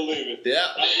 I believe it.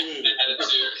 Yeah.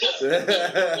 Attitude.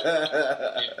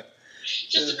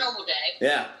 Just a normal day.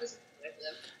 Yeah.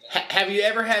 Have you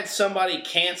ever had somebody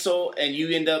cancel and you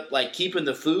end up keeping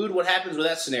the food? What happens with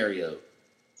that scenario?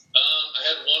 I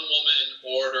had one woman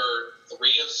order 3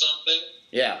 of something.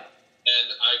 Yeah. And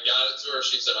I got it to her.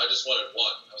 She said, I just wanted 1.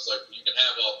 I was like, you can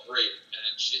have all 3.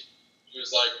 And she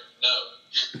was like, no.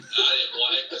 I didn't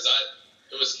want it because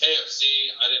it was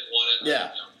KFC. I didn't want it.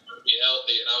 Yeah. To be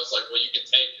healthy. And I was like, well, you can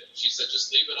take it. She said,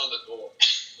 just leave it on the door.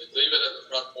 Like, leave it at the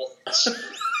front porch.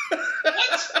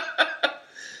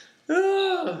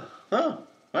 What? Oh,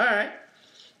 all right.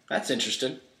 That's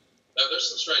interesting. No, there's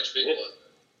some strange people out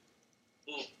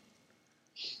there.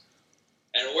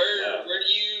 And where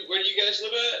do you guys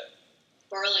live at?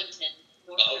 Burlington.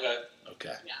 North Oh, okay.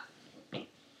 Okay. Yeah.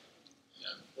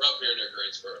 Yeah, we're up here near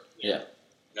Greensboro. Yeah.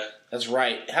 Okay. That's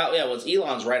right. Well,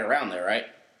 Elon's right around there, right?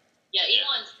 Yeah,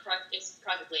 Elon's is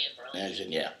practically in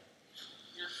Burlington. Yeah.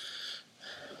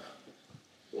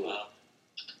 Wow.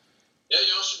 Yeah,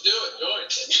 y'all should do it.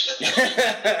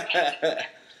 Join.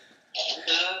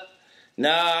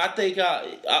 No, I think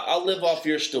I'll live off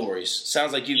your stories.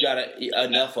 Sounds like you've got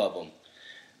enough of them.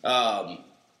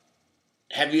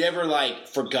 Have you ever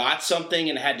forgot something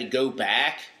and had to go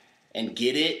back and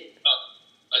get it?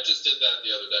 I just did that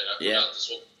the other day. I forgot this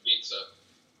one pizza.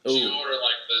 She Ooh. ordered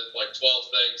 12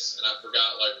 things, and I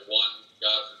forgot one,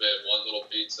 God forbid, one little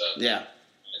pizza. Yeah.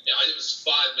 And it was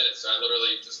 5 minutes. I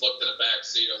literally just looked in the back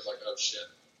seat. I was like, oh shit,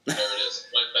 there it is.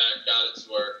 Went back, got it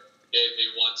to her, gave me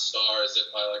 1 star as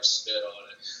if I spit on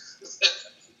it.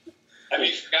 Have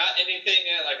you forgot anything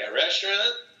at a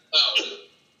restaurant? Oh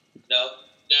No.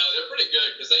 no, they're pretty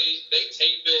good because they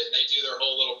tape it and they do their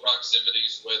whole little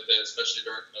proximities with it, especially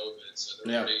during COVID. So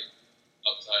they're pretty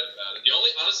uptight about it.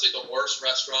 Honestly, the worst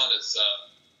restaurant is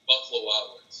Buffalo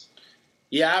Wild Wings.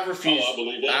 Yeah, I've refused. Oh, I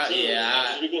believe that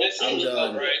too. I'm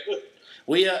done.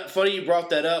 Right. Funny you brought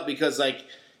that up because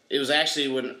it was actually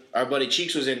when our buddy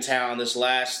Cheeks was in town this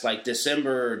last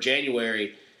December or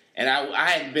January, and I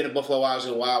hadn't been to Buffalo Wild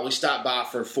Wings in a while. We stopped by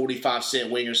for a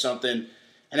 45-cent wing or something,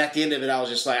 and at the end of it, I was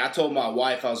just I told my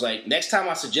wife, I was like, next time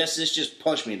I suggest this, just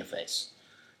punch me in the face.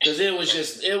 Because it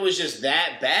was just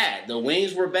that bad. The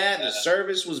wings were bad. The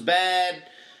service was bad.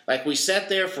 We sat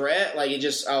there for it.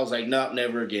 I was like, no,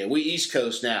 never again. We East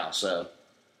Coast now, so.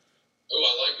 Oh,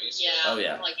 I like East Coast. Yeah. Oh,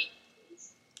 yeah. I like it.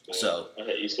 So. I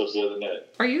had East Coast the other night.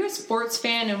 Are you a sports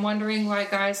fan and wondering why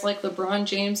guys like LeBron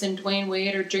James and Dwayne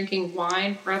Wade are drinking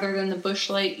wine rather than the Busch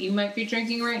Light you might be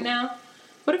drinking right now?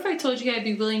 What if I told you I'd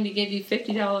be willing to give you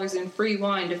 $50 in free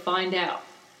wine to find out?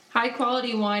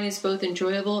 High-quality wine is both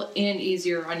enjoyable and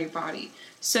easier on your body.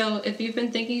 So if you've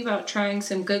been thinking about trying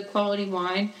some good quality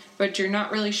wine, but you're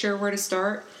not really sure where to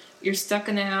start, you're stuck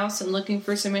in the house and looking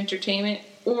for some entertainment,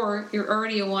 or you're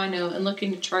already a wino and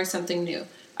looking to try something new,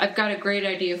 I've got a great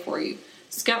idea for you.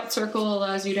 Scout Circle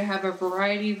allows you to have a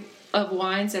variety of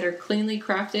wines that are cleanly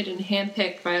crafted and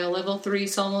handpicked by a level 3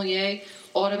 sommelier,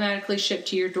 automatically shipped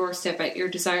to your doorstep at your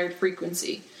desired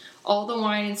frequency. All the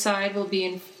wine inside will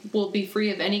be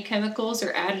free of any chemicals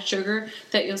or added sugar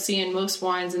that you'll see in most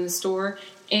wines in the store,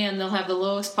 and they'll have the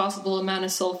lowest possible amount of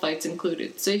sulfites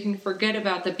included, so you can forget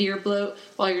about the beer bloat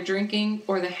while you're drinking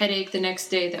or the headache the next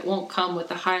day that won't come with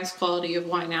the highest quality of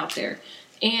wine out there.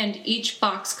 And each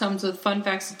box comes with fun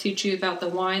facts to teach you about the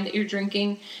wine that you're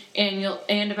drinking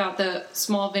and about the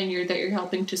small vineyard that you're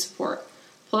helping to support.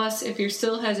 Plus, if you're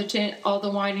still hesitant, all the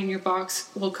wine in your box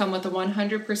will come with a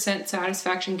 100%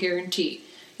 satisfaction guarantee.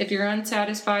 If you're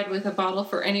unsatisfied with a bottle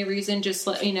for any reason, just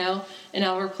let me know, and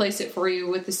I'll replace it for you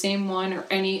with the same one or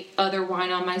any other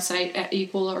wine on my site at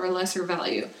equal or lesser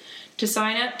value. To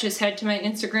sign up, just head to my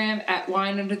Instagram at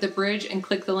WineUnderTheBridge and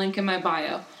click the link in my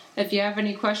bio. If you have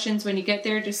any questions when you get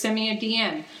there, just send me a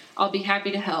DM. I'll be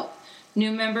happy to help.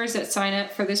 New members that sign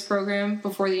up for this program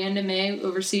before the end of May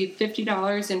will receive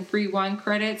 $50 in free wine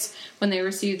credits when they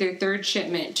receive their 3rd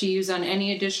shipment to use on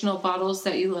any additional bottles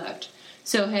that you left.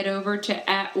 So head over to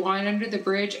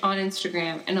 @WineUnderTheBridge on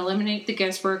Instagram and eliminate the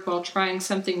guesswork while trying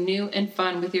something new and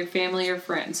fun with your family or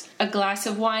friends. A glass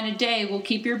of wine a day will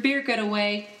keep your beer gut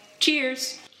away.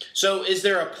 Cheers! So is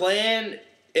there a plan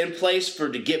in place to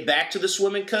get back to the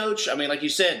swimming coach? I mean, like you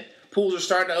said, pools are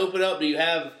starting to open up. Do you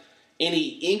have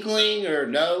any inkling or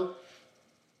no?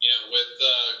 With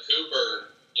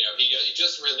Cooper, he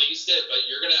just released it, but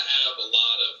you're going to have a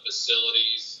lot of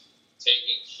facilities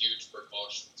taking huge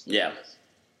precautions. Yeah.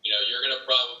 You're going to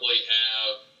probably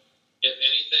have, if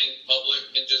anything,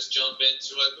 public can just jump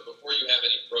into it, but before you have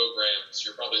any programs,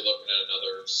 you're probably looking at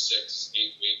another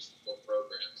 6-8 weeks before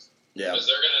programs. Yeah. Because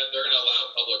they're gonna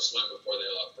allow public swim before they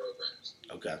allow programs.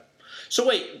 Okay. So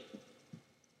wait,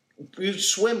 you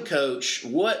swim coach,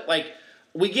 what,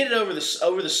 we get it over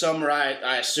the summer,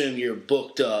 I assume you're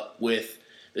booked up with,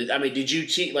 did you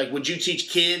teach, would you teach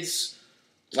kids?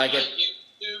 I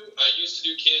used to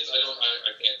do kids. I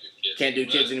can't do kids. Can't do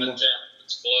kids anymore?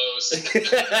 It's close.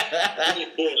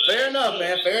 Fair enough,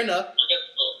 man. Fair enough. I got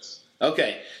close.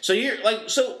 Okay, so you're like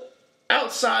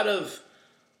outside of.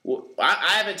 Well,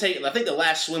 I haven't taken. I think the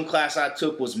last swim class I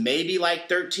took was maybe like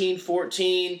 13,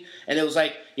 14, and it was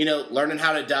like learning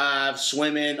how to dive,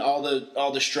 swimming, all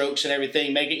the strokes and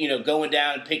everything, making going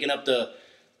down and picking up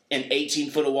in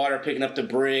 18 foot of water, picking up the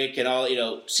brick and all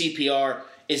CPR.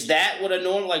 Is that what a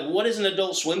normal what is an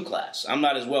adult swim class? I'm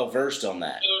not as well versed on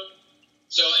that.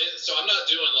 So I'm not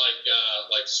doing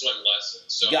like swim lessons.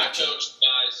 So Gotcha. I coach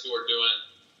guys who are doing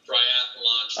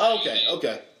triathlon training.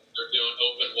 Okay. They're doing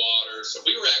open water. So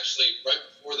we were actually, right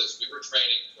before this, we were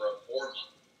training for a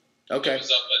 4-month. Okay. It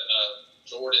was up at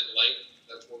Jordan Lake.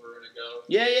 That's where we're going to go.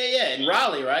 Yeah. In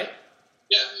Raleigh, right?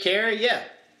 Yeah. Cary, yeah.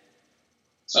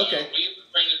 So Okay. we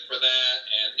were training for that,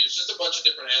 and it was just a bunch of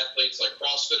different athletes. Like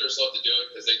CrossFitters love to do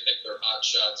it because they think they're hot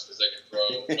shots because they can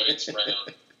throw weights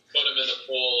around. Put them in the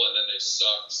pool, and then they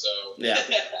suck. So Yeah.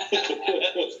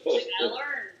 I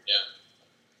learned. yeah.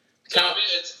 So I mean,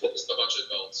 it's just a bunch of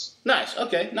adults. Nice.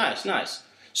 Okay. Nice.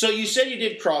 So you said you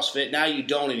did CrossFit. Now you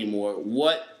don't anymore.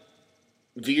 What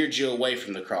veered you away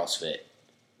from the CrossFit?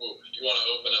 Ooh, you want to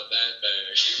open up that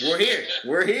bag?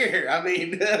 We're here. I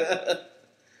mean,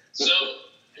 So,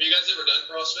 have you guys ever done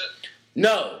CrossFit?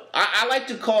 no. I like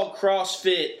to call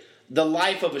CrossFit the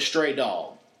life of a stray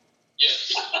dog.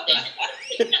 Yes. Okay.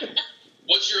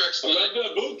 What's your I've explanation?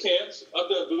 done boot camps.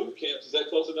 Is that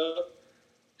close enough?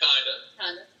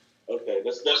 Kinda. Okay,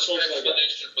 that's What's your close I got.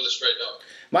 explanation for the stray dog?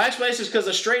 My explanation is because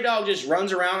a stray dog just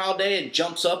runs around all day and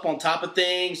jumps up on top of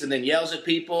things and then yells at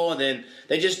people and then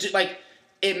they just do,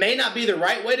 it may not be the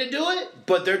right way to do it,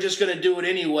 but they're just going to do it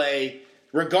anyway,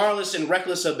 regardless and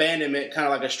reckless abandonment, kind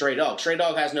of like a stray dog. Stray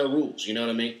dog has no rules, you know what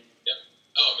I mean? Yeah.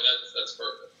 Oh, I mean that's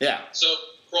perfect. Yeah. So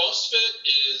CrossFit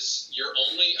is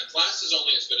a class is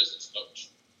only as good as its coach.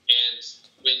 And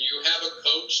when you have a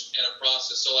coach and a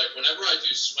process, so like whenever I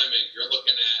do swimming, you're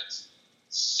looking at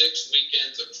 6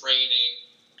 weekends of training.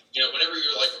 Whenever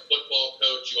you're like a football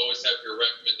coach, you always have your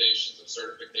recommendations of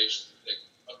certifications.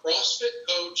 A CrossFit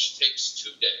coach takes 2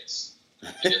 days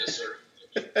to get a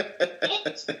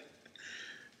certification.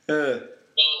 So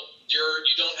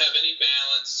you don't have any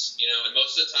balance, and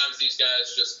most of the times these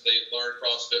guys they learn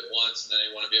CrossFit once and then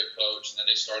they want to be a coach and then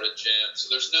they start a gym. So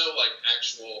there's no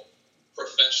actual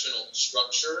professional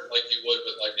structure like you would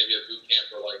with maybe a boot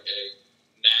camp or like a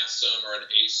NASM or an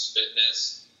ACE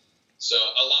Fitness. So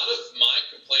a lot of my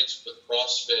complaints with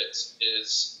CrossFit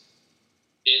is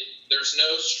there's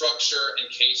no structure in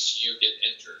case you get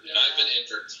injured. And I've been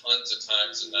injured tons of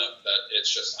times enough that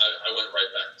it's just I went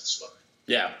right back to swimming.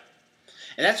 Yeah.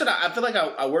 And that's what I feel like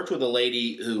I worked with a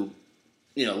lady who,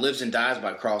 lives and dies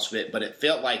by CrossFit, but it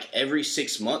felt like every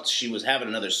 6 months she was having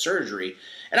another surgery.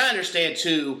 And I understand,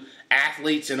 too,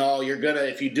 athletes and all,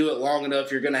 if you do it long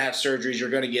enough, you're going to have surgeries, you're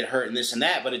going to get hurt and this and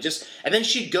that. But and then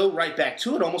she'd go right back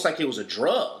to it almost like it was a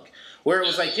drug, where it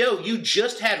was like, yo, you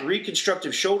just had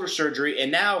reconstructive shoulder surgery,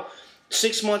 and now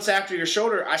 6 months after your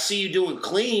shoulder, I see you doing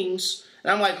cleans.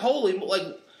 And I'm like,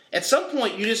 at some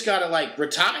point, you just got to,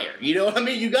 retire. You know what I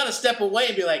mean? You got to step away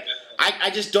and be like,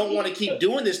 I just don't want to keep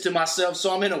doing this to myself,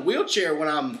 so I'm in a wheelchair when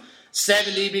I'm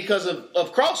 70 because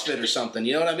of CrossFit or something.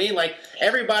 You know what I mean?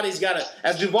 Everybody's got to,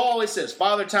 as Duvall always says,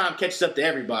 Father Time catches up to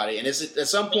everybody. And it's, at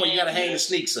some point, you got to hang the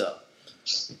sneaks up.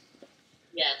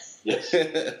 Yes. I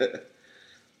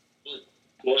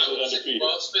would say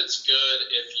CrossFit's good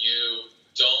if you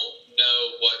don't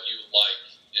know what you like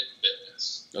in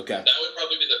fitness. Okay. That would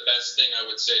probably be the best thing I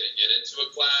would say to get into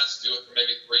a class. Do it for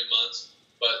maybe 3 months.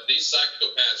 But these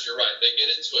psychopaths, you're right. They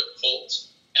get into a cult.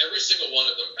 Every single one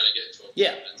of them kind of get into a cult.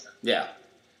 Yeah.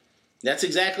 That's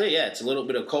exactly it. Yeah, it's a little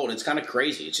bit of cult. It's kind of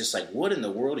crazy. It's just like, what in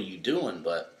the world are you doing?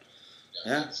 But,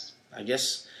 yeah, I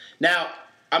guess. Now,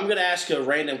 I'm going to ask a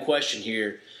random question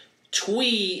here.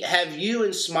 Twee, have you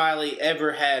and Smiley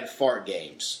ever had fart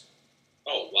games?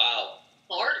 Oh, wow.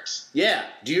 Fart? Yeah.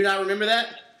 Do you not remember that?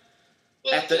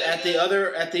 At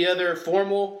the other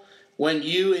formal, when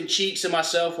you and Cheeks and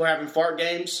myself were having fart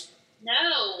games? No.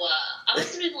 I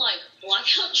must have been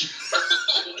blackout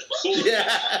drunk.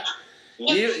 Yeah.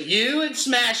 You and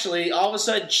Smashley, all of a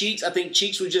sudden I think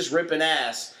Cheeks was just ripping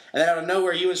ass. And then out of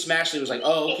nowhere, you and Smashley was like,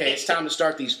 oh, okay, it's time to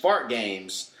start these fart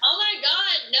games. Oh my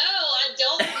God, no, I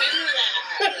don't remember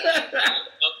that.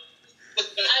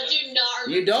 I do not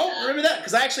remember You don't that. remember that?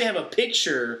 Because I actually have a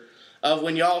picture of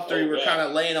when y'all three were kind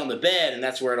of laying on the bed, and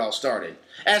that's where it all started.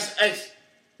 As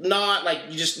not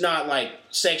not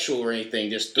sexual or anything,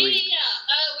 just three. Yeah.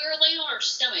 We were laying on our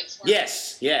stomachs.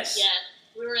 Yes. Yeah,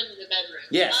 we were in the bedroom.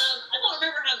 Yes. I don't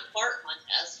remember having a fart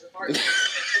contest or fart contest.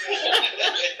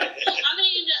 I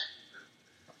mean,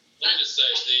 Let me just say,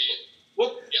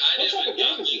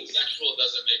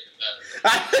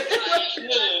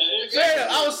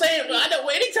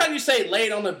 say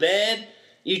laid on the bed,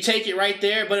 you take it right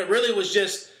there, but it really was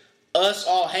just us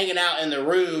all hanging out in the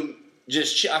room.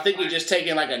 I think we just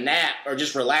taking like a nap or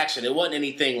just relaxing. It wasn't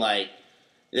anything like,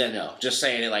 just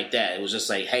saying it like that. It was just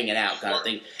like hanging out kind of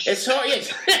thing. It's hard,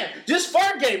 just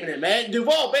fart gaming it, man.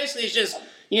 Duvall basically is just,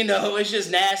 it's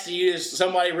just nasty.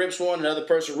 Somebody rips one, another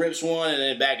person rips one, and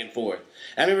then back and forth.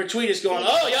 I remember Tweet is going,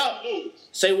 "Oh, y'all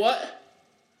say what?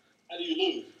 How do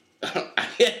you lose?"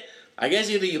 I guess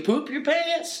either you poop your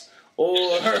pants or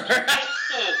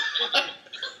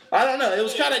I don't know. It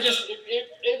was kind of just.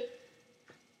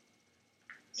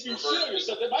 If you shoot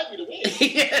yourself, that might be the win.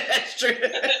 Yeah, that's true.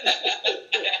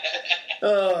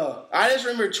 I just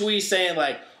remember Tweet saying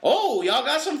like, "Oh, y'all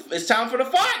got some. It's time for the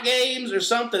fart games or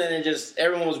something," and then just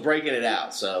everyone was breaking it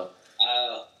out. So,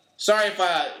 sorry if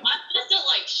I still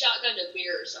like shotgun a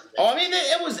beer or something. Oh, I mean,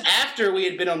 it was after we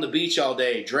had been on the beach all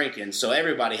day drinking, so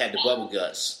everybody had the bubble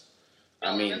guts.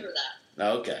 I remember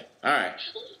that. Okay, all right.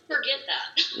 Forget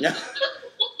that.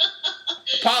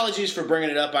 Apologies for bringing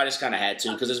it up. I just kind of had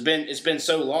to because it's been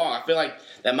so long. I feel like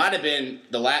that might have been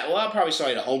the last. Well, I probably saw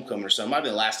you at homecoming or something. Might have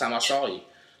been the last time I saw you.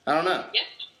 I don't know. Yeah.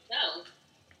 No.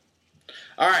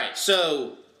 All right.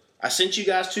 So I sent you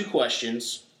guys 2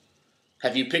 questions.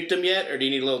 Have you picked them yet, or do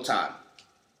you need a little time?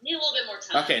 Need a little bit more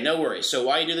time. Okay, no worries. So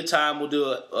while you do the time, we'll do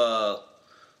a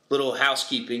little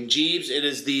housekeeping. Jeebs, it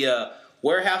is the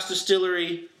Warehouse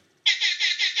Distillery.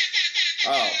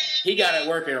 Oh, he got it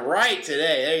working right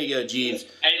today. There you go, Jeebs.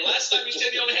 Hey, last time you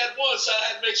said you only had one, so I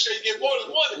had to make sure you get more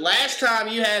than one. Last time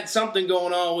you had something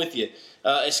going on with you.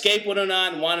 Escape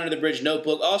 109, Wine Under the Bridge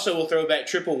Notebook. Also, we'll throw back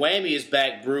Triple Whammy is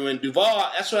back brewing.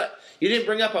 Duvall, that's what you didn't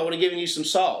bring up. I would have given you some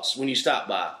sauce when you stopped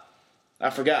by. I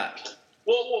forgot.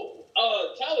 Well,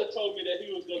 Tyler told me that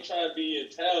he was going to try and be in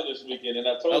town this weekend, and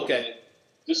I told him,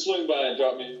 just swing by and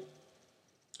drop me.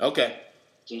 Okay.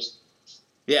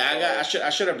 Yeah, I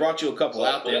should have brought you a couple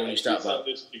out there when you stopped by.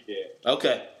 This weekend.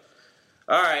 Okay.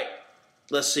 All right.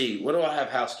 Let's see. What do I have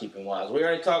housekeeping-wise? We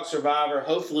already talked Survivor.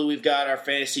 Hopefully we've got our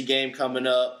fantasy game coming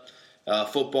up,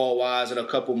 football-wise, in a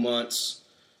couple months.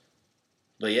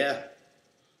 But, yeah.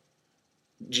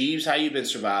 Jeebs, how you been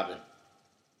surviving?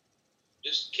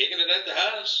 Just kicking it at the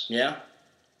house. Yeah?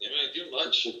 Didn't really do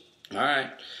much. All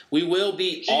right. We will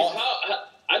be off.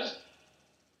 I was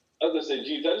going to say,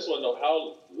 Jeebs, I just want to know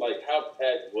how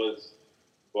packed was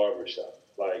Barbershop?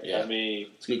 I mean...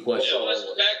 It's a good question. It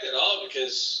wasn't packed at all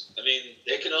because,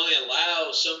 they can only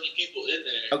allow so many people in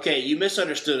there. Okay, you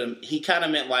misunderstood him. He kind of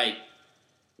meant like,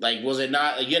 was it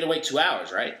not... You had to wait 2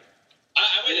 hours, right?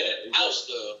 I waited at the house,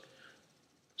 though.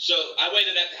 So, I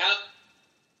waited at the house,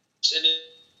 and then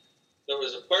there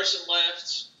was a person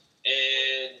left,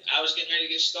 and I was getting ready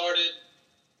to get started.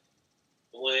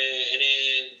 And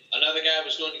then another guy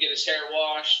was going to get his hair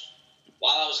washed.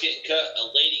 While I was getting cut, a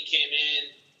lady came in,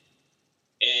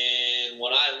 and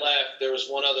when I left, there was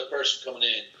one other person coming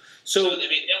in. So they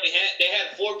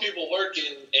had 4 people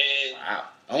working, and wow,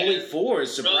 only 4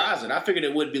 is surprising. I figured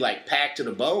it would be packed to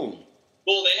the bone.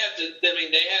 Well, they have to. They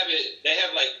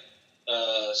have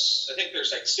I think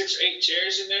there's 6 or 8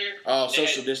 chairs in there. Oh,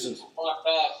 social distance. Blocked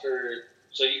off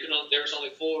so you can. There was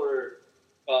only 4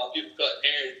 people cutting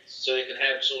hair, so they can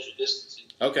have social distancing.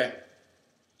 Okay.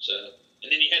 So,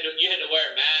 and then you had to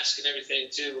wear a mask and everything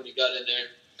too when you got in there.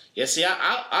 Yeah, see,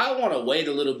 I want to wait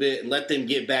a little bit and let them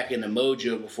get back into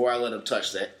mojo before I let them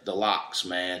touch the locks,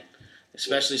 man.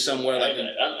 Especially somewhere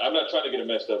I'm not trying to get it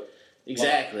messed up.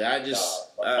 Exactly. My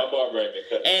barber ain't been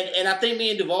cut. And I think me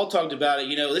and Duvall talked about it.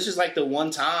 This is the one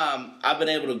time I've been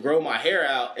able to grow my hair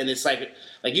out, and it's like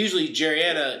usually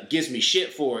Jerianna gives me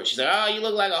shit for it. She's like, "Oh, you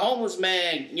look like a homeless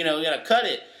man. You gotta cut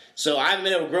it." So I haven't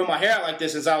been able to grow my hair out like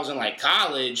this since I was in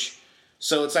college.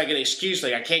 So it's an excuse.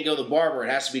 I can't go to the barber. It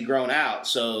has to be grown out.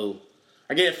 So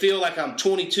I get to feel like I'm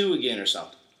 22 again or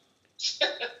something.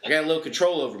 I got a little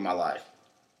control over my life.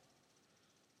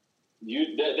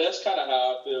 That's kind of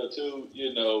how I feel too,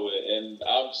 and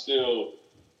I'm still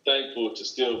thankful to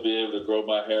still be able to grow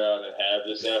my hair out and have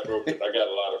this afro because I got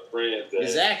a lot of friends that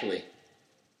exactly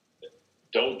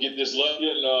don't get this love, and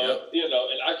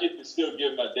I get to still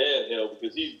give my dad hell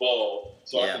because he's bald,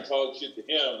 so I can talk shit to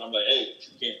him, and I'm like, hey, but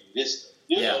you can't do this,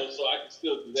 so I can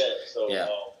still do that. So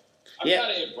I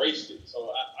kind of embraced it.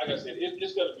 So like I said,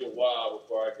 it's going to be a while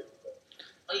before I get to that.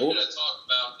 Are you going to talk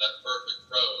about that perfect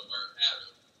pro and where it happened?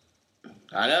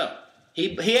 I know.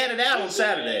 He had it out on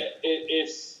Saturday.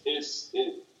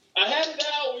 I had it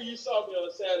out when you saw me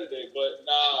on Saturday, but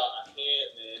nah, I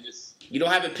can't, man. You don't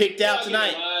have it picked out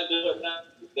tonight?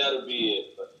 That'll be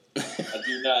it. But I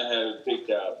do not have it picked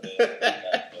out, man.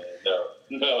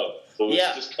 No. So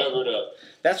it's just covered up.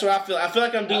 That's what I feel. I feel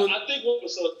like I'm doing. I think we'll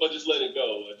just let it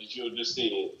go and that you'll just see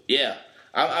it. Yeah.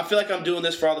 I feel like I'm doing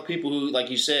this for all the people who, like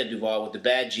you said, Duvall, with the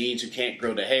bad genes who can't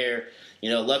grow the hair. You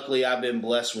know, luckily I've been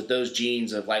blessed with those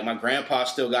genes of, like, my grandpa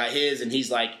still got his, and he's,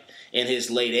 like, in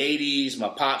his late 80s. My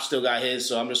pop still got his,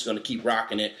 so I'm just going to keep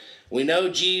rocking it. We know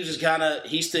Jeebs is kind of,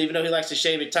 he still, even though he likes to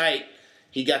shave it tight,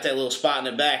 he got that little spot in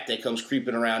the back that comes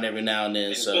creeping around every now and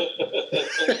then, so.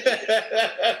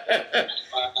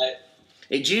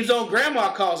 Hey, Jeebs' own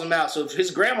grandma calls him out, so if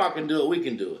his grandma can do it, we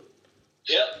can do it.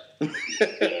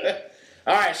 Yep.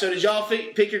 All right, so did y'all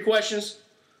pick your questions?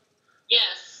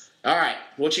 Yes. All right,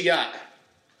 what you got?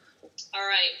 All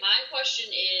right. My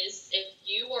question is, if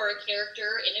you were a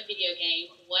character in a video game,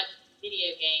 what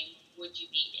video game would you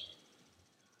be in?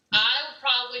 I would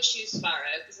probably choose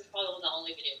Spyro because it's probably one of the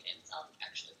only video games I'll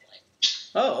actually play.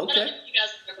 Oh, I don't okay. know if you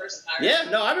guys remember Spyro. Yeah,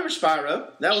 no, I remember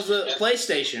Spyro. That was the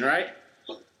PlayStation, right?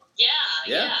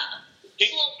 Yeah.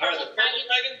 This little Alright, purple the purple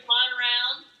dragon flying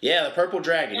around. Yeah, the Purple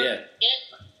Dragon, yeah.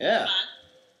 Yeah.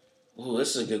 Fun. Ooh,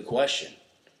 this is a good question.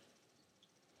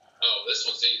 Oh, this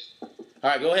one's easy. All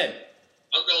right, go ahead.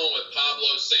 I'm going with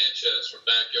Pablo Sanchez from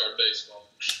Backyard Baseball.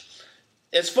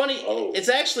 It's funny. Oh. It's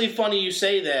actually funny you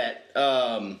say that.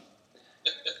 I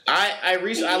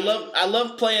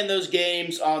love playing those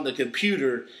games on the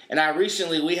computer, and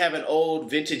we have an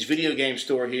old vintage video game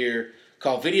store here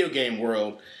called Video Game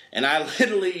World, and I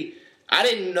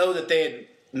didn't know that they had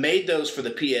made those for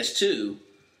the PS2,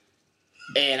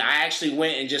 and I actually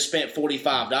went and just spent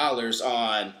 $45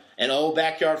 on an old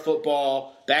Backyard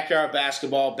Football, Backyard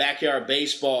Basketball, Backyard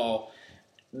Baseball.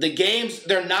 The games,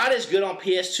 they're not as good on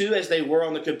PS2 as they were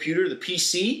on the computer, the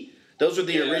PC. Those were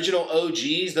the original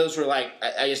OGs. Those were like,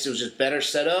 I guess it was just better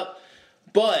set up.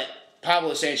 But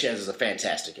Pablo Sanchez is a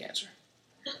fantastic answer.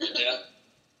 Yeah.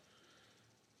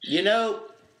 You know,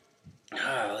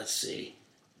 let's see.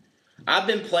 I've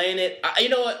been playing it. You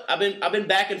know what? I've been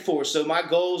back and forth. So my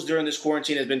goals during this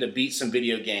quarantine has been to beat some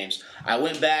video games. I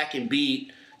went back and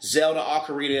beat Zelda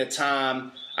Ocarina of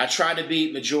Time. I tried to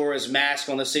beat Majora's Mask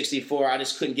on the 64. I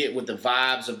just couldn't get with the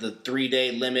vibes of the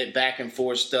 3-day limit, back and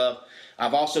forth stuff.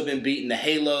 I've also been beating the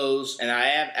Halos, and I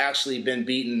have actually been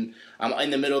beating, I'm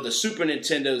in the middle of the Super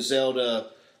Nintendo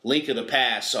Zelda Link of the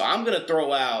Past. So I'm going to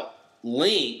throw out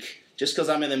Link just because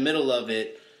I'm in the middle of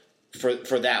it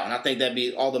for that one. I think that'd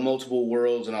be all the multiple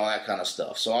worlds and all that kind of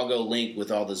stuff. So I'll go Link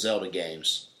with all the Zelda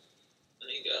games. There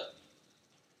you go.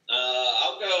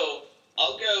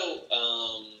 I'll go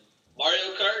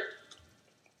Mario Kart.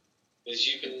 Because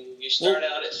you start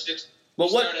out at 6.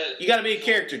 But you got to be a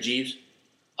character, Jeebs.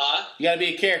 Huh? You got to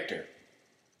be a character.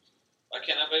 Why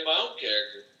can't I be my own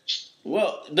character?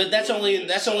 Well, but that's only in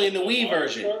the Wii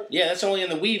version. Yeah, that's only in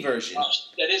the Wii version.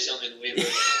 That is only in the Wii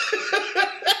version.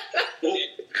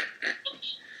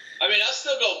 I mean, I'll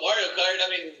still go Mario Kart.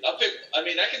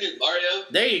 I can do Mario.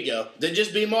 There you go. Then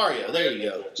just be Mario. There you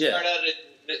go. Yeah. Start out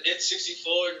at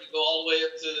N64 and go all the way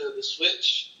up to the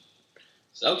Switch.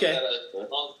 So Okay. You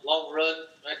got a long run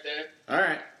right there. All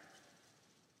right.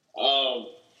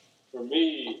 For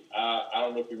me, I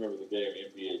don't know if you remember the game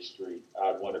NBA Street.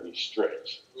 I'd want to be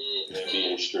Stretch in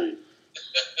NBA Street.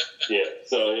 Yeah.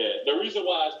 So the reason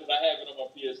why is because I have it on my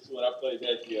PS2 and I played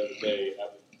that the other day. I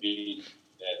would be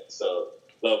that, so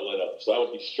level it up. So I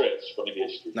would be Stretch from NBA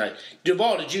Street. Nice.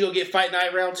 Duvall, did you go get Fight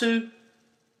Night Round 2?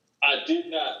 I did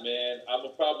not, man. I'm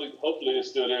hopefully it's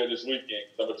still there this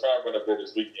weekend. I'm gonna try and run up there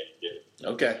this weekend and get it.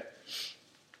 Okay.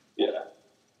 Yeah.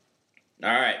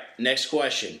 All right. Next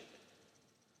question.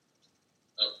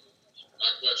 My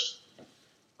question.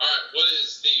 All right, what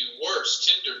is the worst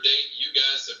Tinder date you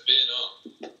guys have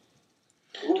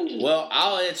been on? Ooh. Well,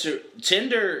 I'll answer.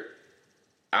 Tinder,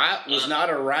 I was not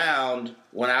around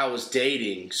when I was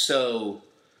dating, so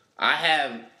I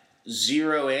have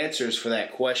zero answers for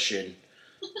that question.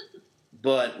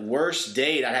 But worst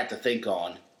date, I'd have to think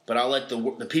on. But I'll let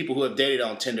the people who have dated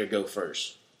on Tinder go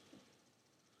first.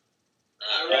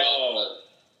 All right.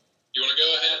 You want to go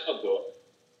ahead? I'll go.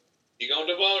 You going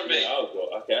to Duvall or me? Yeah, I'll go.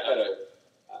 Okay,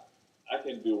 I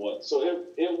can do one. So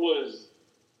it was.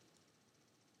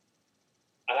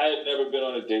 I had never been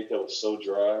on a date that was so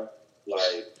dry.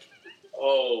 Like,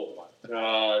 oh my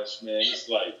gosh, man! It's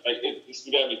it's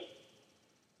got me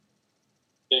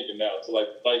thinking now. So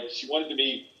like she wanted to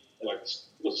meet it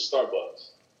was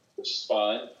Starbucks, which is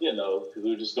fine, because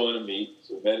we were just going to meet.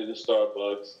 So we met at the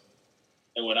Starbucks,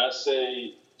 and when I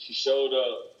say she showed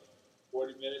up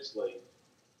 40 minutes late,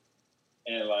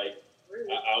 and I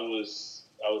was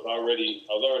already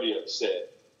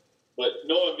upset. But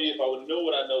knowing me, if I would know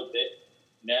what I know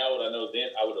then,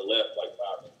 I would have left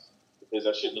 5 minutes because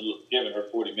I shouldn't have given her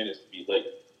 40 minutes to be late.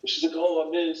 But she's like, oh, I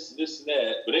missed this and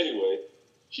that. But anyway,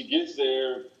 she gets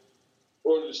there,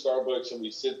 order the Starbucks, and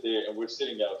we sit there, and we're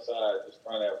sitting outside just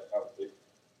trying to have a conversation.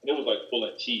 And it was like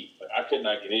pulling teeth. Like, I could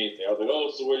not get anything. I was like,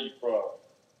 oh, so where are you from?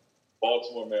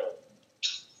 Baltimore, Maryland.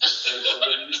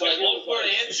 It's like, for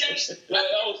the answers? I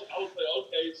was like,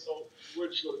 okay, so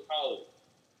where'd you go to college?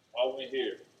 I went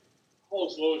here. Oh,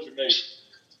 so what was your major?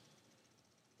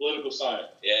 Political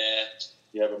science. Yeah.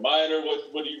 You have a minor.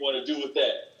 What do you want to do with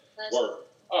that? Work.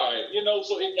 All right.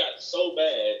 So it got so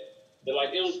bad that,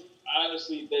 like, it was,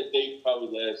 honestly, that date probably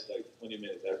lasted like 20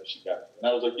 minutes after she got there. And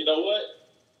I was like, you know what?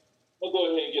 I'll go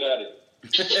ahead and get out of here.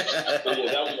 But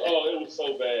yeah, it was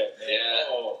so bad, man. Yeah.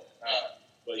 Oh, God.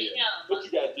 But yeah. What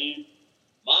you got, Dee?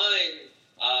 Mine,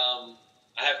 I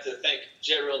have to thank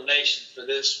J-Real Nation for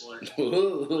this one.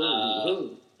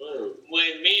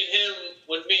 When me and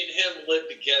him lived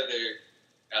together,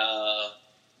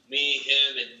 me,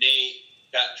 him, and Nate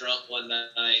got drunk one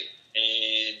night,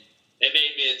 and they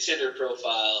made me a Tinder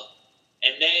profile,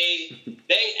 and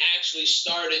they actually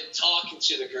started talking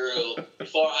to the girl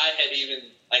before I had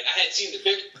even, like, I had seen the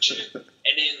picture,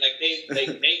 and then, like,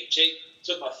 Jake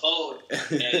took my phone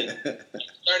and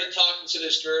started talking to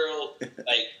this girl.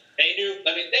 Like, they know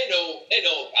about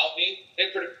me. They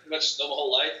pretty much know my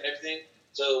whole life and everything.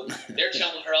 So they're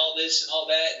telling her all this and all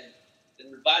that.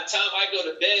 And by the time I go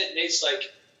to bed, Nate's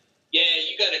like, yeah,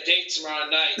 you got a date tomorrow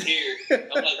night here.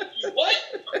 I'm like, you what?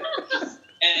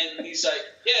 And he's like,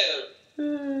 yeah,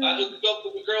 I hooked up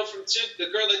with the girl the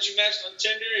girl that you matched on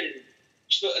Tinder, and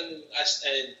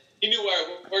he knew where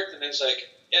I worked, and he's like,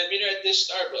 yeah, meet her at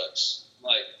this Starbucks. I'm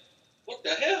like, what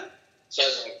the hell? So I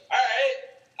was like, all right.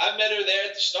 I met her there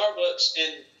at the Starbucks,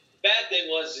 and the bad thing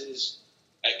was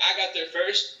like, I got there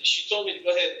first, and she told me to go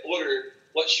ahead and order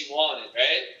what she wanted,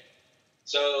 right?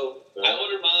 So I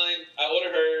ordered mine, I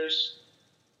ordered hers.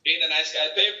 Being a nice guy, I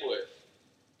paid for it.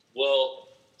 Well,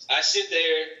 I sit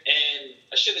there, and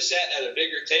I should have sat at a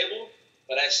bigger table,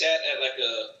 but I sat at like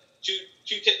a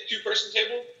two-person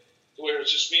table, where it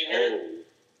was just me and her.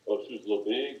 Oh, she was a little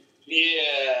big?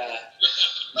 Yeah.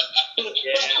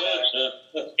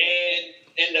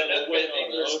 And another thing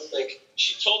was, like,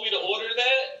 she told me to order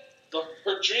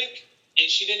her drink, and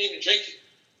she didn't even drink it.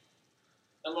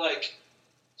 I'm like,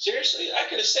 seriously? I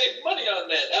could have saved money on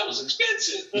that. That was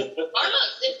expensive.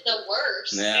 Starbucks is the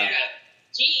worst. Yeah.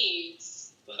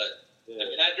 Jeebs. But, I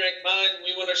mean, I drank mine,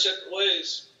 we went our separate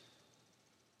ways.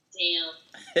 Damn.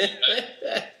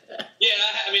 Yeah,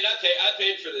 I mean, I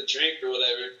paid for the drink or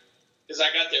whatever, because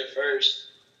I got there first.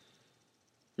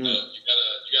 You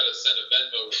gotta send a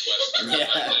Venmo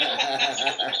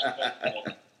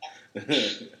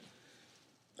request.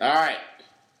 All right.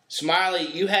 Smiley,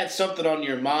 you had something on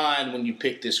your mind when you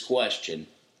picked this question.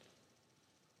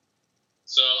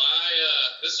 So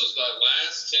this was my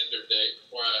last Tinder date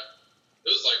it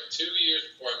was like 2 years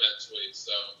before I met Thuy,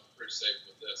 so I'm pretty safe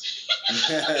with this.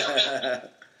 I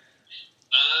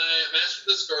matched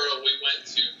with this girl. We went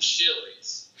to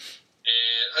Chili's,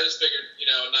 and I just figured,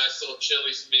 a nice little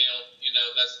Chili's meal,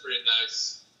 that's pretty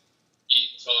nice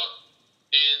eat and talk.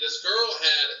 And this girl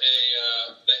had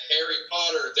the Harry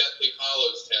Potter Deathly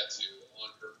Hallows tattoo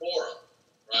on her forearm,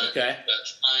 right? Okay. That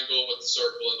triangle with the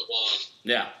circle and the wand.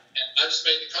 Yeah. And I just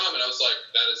made the comment. I was like,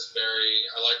 I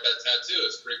like that tattoo.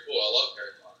 It's pretty cool. I love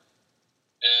Harry Potter.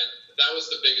 And that was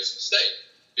the biggest mistake,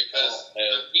 because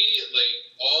immediately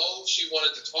all she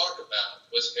wanted to talk about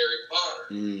was Harry Potter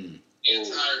the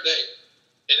entire day.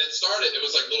 And it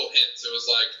was like little hints. It was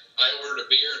like, I ordered a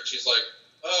beer, and she's like,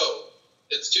 oh,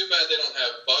 it's too bad they don't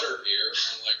have butter here.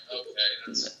 I'm like, okay,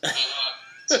 that's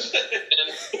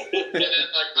and then,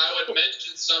 like, I would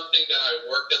mention something that I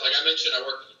worked at. Like, I mentioned I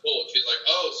worked at the pool. She's like,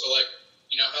 oh, so, like,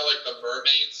 how, like, the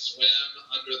mermaids swim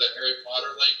under the Harry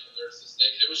Potter lake, and there's this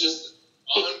thing. It was just an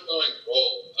ongoing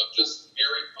goal of just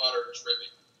Harry Potter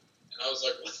trivia. And I was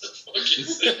like, what the fuck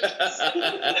is this?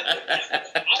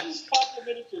 I just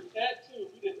complimented your tattoo.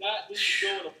 We did not need to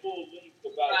go in a full length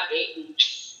about it.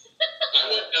 I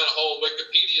went down a whole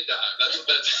Wikipedia dive. That's what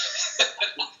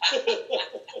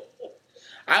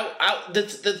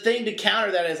that's. The thing to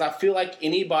counter that is, I feel like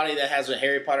anybody that has a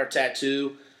Harry Potter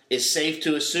tattoo is safe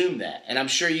to assume that, and I'm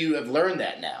sure you have learned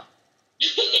that now. Yeah.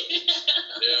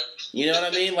 You know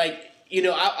what I mean? Like,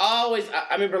 I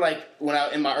remember, like, when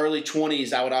in my early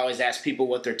 20s, I would always ask people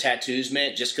what their tattoos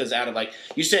meant, just because out of, like,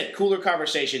 you said, cooler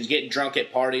conversations, getting drunk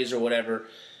at parties or whatever,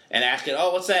 and asking,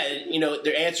 oh, what's that?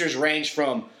 Their answers range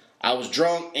from, I was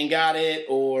drunk and got it,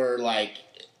 or, like,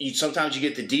 sometimes you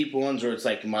get the deep ones where it's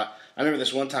like, I remember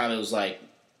this one time, it was like,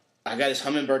 I got this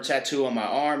hummingbird tattoo on my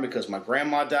arm because my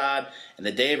grandma died, and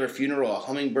the day of her funeral, a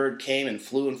hummingbird came and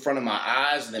flew in front of my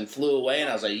eyes and then flew away, and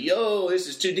I was like, yo, this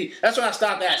is too deep. That's when I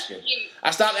stopped asking. I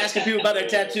stopped asking people about their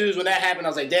tattoos. When that happened, I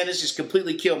was like, damn, this just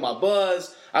completely killed my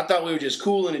buzz. I thought we were just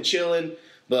cooling and chilling,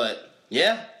 but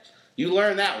yeah, you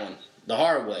learned that one the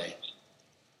hard way.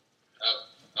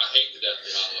 I hate the death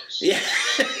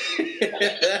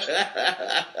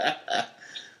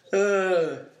of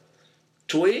Yeah.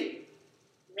 Tweet?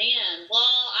 Man,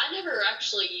 well, I never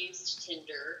actually used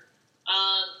Tinder.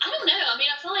 I don't know. I mean,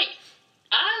 I feel like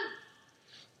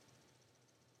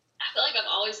I've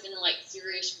always been in like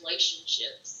serious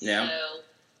relationships. Yeah. So.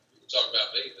 You can talk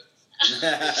about me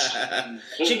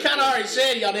then. She kind of already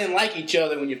said y'all didn't like each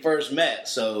other when you first met,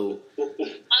 so. Well,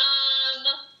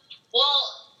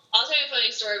 I'll tell you a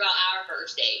funny story about our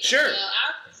first date. Sure. So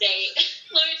our first date,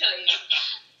 let me tell you.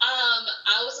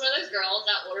 I was one of those girls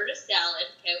that ordered a salad.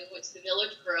 Okay, we went to the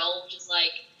Village Grill, which is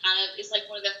like it's like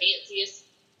one of the fanciest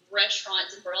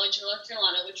restaurants in Burlington, North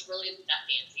Carolina, which really isn't that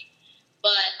fancy.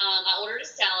 But I ordered a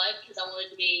salad because I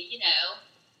wanted to be,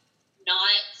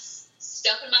 not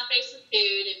stuffing my face with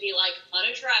food and be like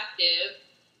unattractive.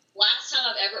 Last time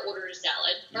I've ever ordered a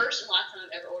salad, first and last time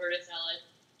I've ever ordered a salad,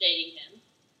 dating him.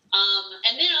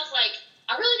 And then I was like,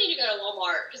 I really need to go to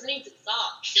Walmart because I need some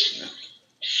socks.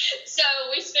 So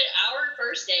we spent our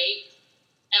first date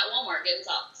at Walmart getting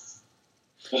socks.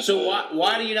 So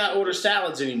why do you not order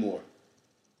salads anymore?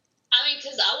 I mean,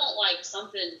 because I want like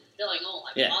something filling on,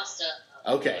 like pasta.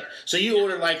 Okay, so you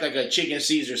ordered like a chicken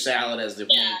Caesar salad as the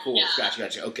main course. Yeah.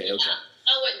 Gotcha. Okay. Yeah,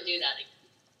 I wouldn't do that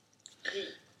again.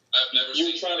 I've never You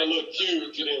were seen trying to look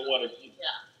cute, you didn't want to.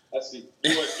 Yeah. I see.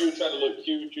 You were trying to look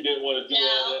cute, you didn't want to do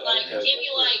all that. Like Okay. give me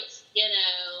like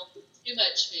too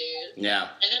much food. Yeah.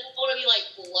 And then I want to be like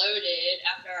bloated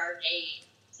after our date.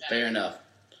 So. Fair enough.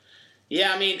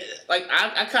 Yeah, I mean, like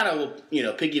I kind of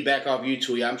piggyback off you,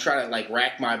 Tweet. I'm trying to like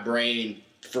rack my brain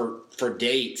for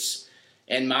dates,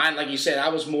 and mine, like you said, I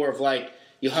was more of like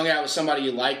you hung out with somebody,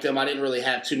 you liked them. I didn't really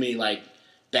have too many like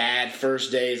bad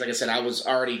first days. Like I said, I was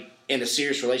already in a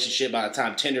serious relationship by the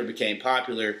time Tinder became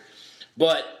popular.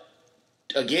 But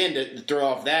again, to throw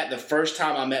off that, the first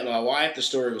time I met my wife, the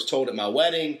story was told at my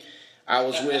wedding. I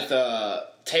was with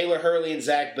Taylor Hurley and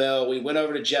Zach Bell. We went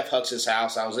over to Jeff Hux's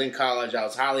house. I was in college. I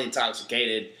was highly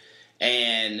intoxicated.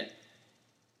 And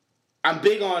I'm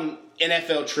big on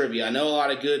NFL trivia. I know a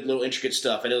lot of good little intricate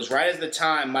stuff. And it was right at the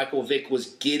time Michael Vick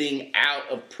was getting out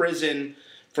of prison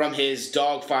from his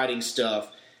dogfighting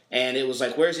stuff. And it was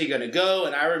like, where's he going to go?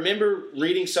 And I remember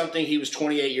reading something. He was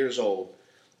 28 years old.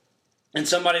 And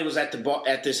somebody was at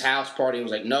this house party and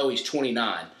was like, no, he's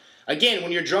 29. Again,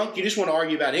 when you're drunk, you just want to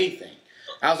argue about anything.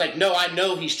 I was like, no, I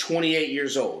know he's 28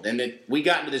 years old. And then we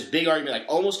got into this big argument, like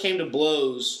almost came to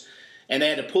blows, and they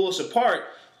had to pull us apart.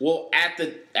 Well, at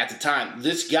the time,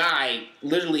 this guy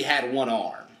literally had one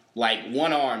arm. Like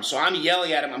one arm. So I'm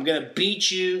yelling at him, I'm going to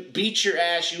beat your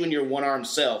ass, you and your one-armed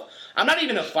self. I'm not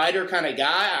even a fighter kind of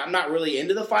guy. I'm not really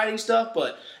into the fighting stuff,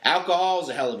 but alcohol is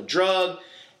a hell of a drug.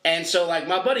 And so, like,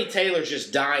 my buddy Taylor's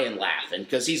just dying laughing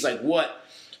because he's like, what?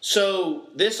 So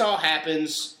this all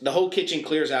happens. The whole kitchen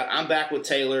clears out. I'm back with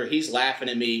Taylor. He's laughing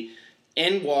at me.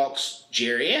 In walks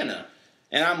Jerriana.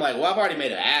 And I'm like, well, I've already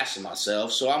made an ass of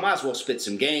myself, so I might as well spit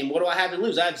some game. What do I have to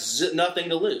lose? I have nothing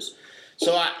to lose.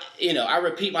 So I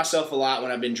repeat myself a lot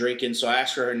when I've been drinking. So I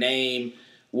ask her name,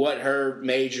 what her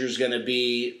major's going to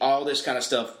be, all this kind of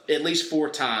stuff, at least 4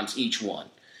 times each one.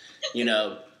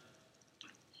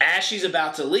 As she's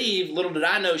about to leave, little did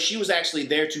I know she was actually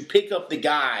there to pick up the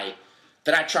guy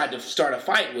that I tried to start a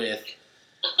fight with.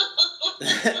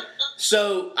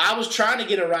 So I was trying to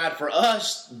get a ride for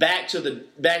us back to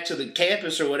the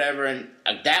campus or whatever, and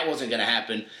that wasn't going to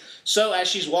happen. So as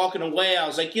she's walking away, I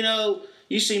was like,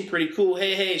 you seem pretty cool.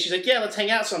 Hey. She's like, yeah, let's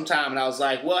hang out sometime. And I was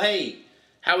like, well, hey,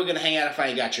 how are we going to hang out if I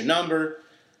ain't got your number?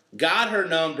 Got her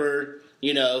number,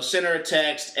 sent her a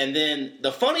text. And then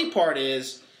the funny part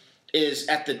is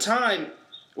at the time,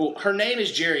 well, her name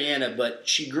is Jerriana, but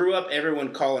she grew up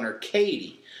everyone calling her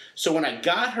Katie. So when I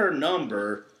got her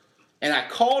number and I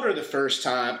called her the first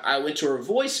time, I went to her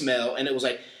voicemail and it was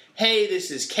like, hey,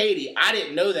 this is Katie. I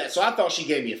didn't know that, so I thought she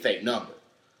gave me a fake number.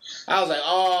 I was like,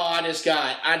 oh, I just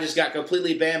got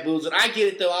completely bamboozled. I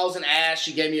get it, though. I was an ass.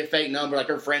 She gave me a fake number, like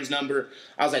her friend's number.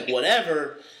 I was like,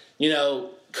 whatever,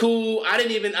 cool.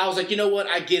 I was like, you know what?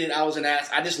 I get it. I was an ass.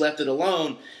 I just left it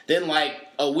alone. Then, like,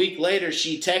 a week later,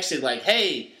 she texted, like,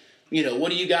 hey,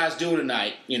 what do you guys do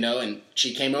tonight? And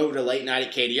she came over to late night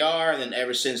at KDR, and then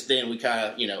ever since then, we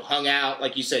kind of, hung out,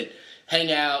 like you said,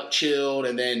 hang out, chilled,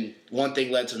 and then one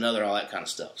thing led to another, all that kind of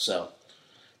stuff. So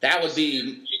that would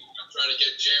be... I'm trying to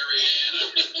get Jerry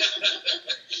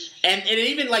And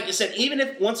even like you said, even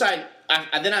if once I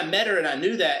then I met her and I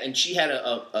knew that, and she had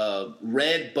a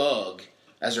red Bug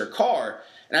as her car,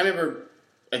 and I remember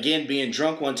again being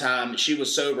drunk one time. She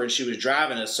was sober and she was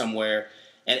driving us somewhere,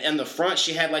 and in the front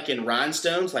she had like in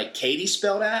rhinestones like Katie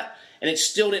spelled out, and it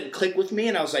still didn't click with me.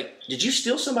 And I was like, "Did you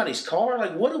steal somebody's car?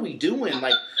 Like, what are we doing?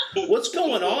 Like, what's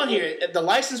going on here?" The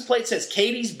license plate says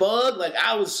Katie's Bug. Like,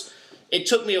 it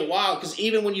took me a while, because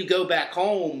even when you go back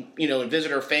home, and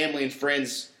visit her family and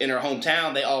friends in her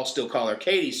hometown, they all still call her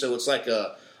Katie. So it's like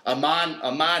a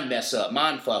mind mess up,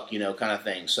 mind fuck, kind of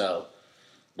thing. So,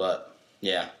 but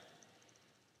yeah,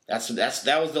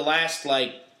 that was the last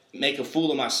like make a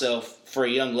fool of myself for a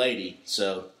young lady.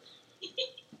 So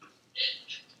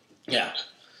yeah.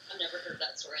 I've never heard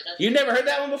that story. You never heard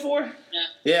that one before? No.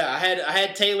 Yeah, I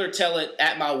had Taylor tell it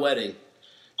at my wedding.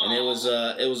 And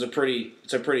it's a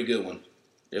pretty good one.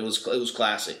 It was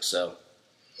classic. So,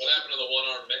 What happened to the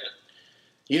one-armed man?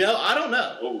 I don't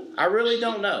know. Ooh. I really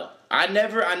don't know. I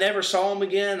never saw him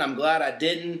again. I'm glad I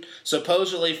didn't.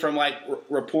 Supposedly, from like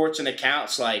reports and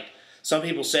accounts, like some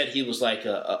people said he was like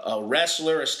a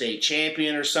wrestler, a state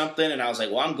champion, or something. And I was like,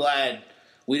 well, I'm glad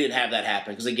we didn't have that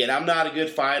happen, because again, I'm not a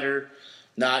good fighter.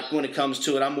 Not when it comes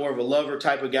to it. I'm more of a lover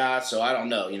type of guy. So I don't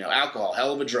know. Alcohol,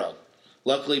 hell of a drug.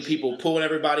 Luckily, people pulling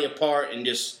everybody apart and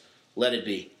just let it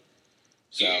be.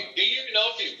 So, Do you even know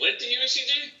if he went to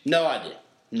UNCG? No idea.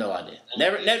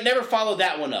 Never followed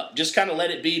that one up. Just kind of let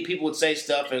it be. People would say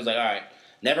stuff, and it was like, all right.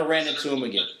 Never ran into him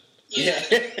again. Yeah.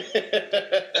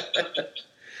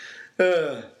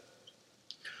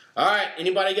 All right.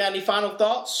 Anybody got any final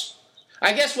thoughts?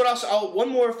 I guess what else? Oh, one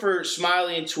more for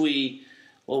Smiley and Thuy.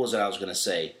 What was it I was going to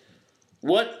say?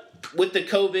 With the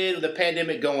COVID, the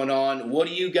pandemic going on, what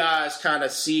do you guys kind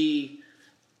of see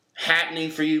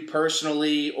happening for you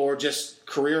personally or just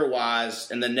career-wise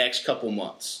in the next couple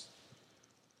months?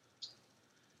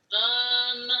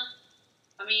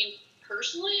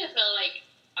 Personally, I feel like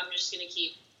I'm just going to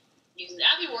keep using it.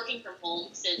 I've been working from home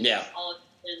since all of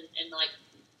and like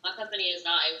my company is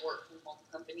not a work from home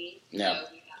company. Yeah.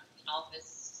 So we have an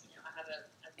office,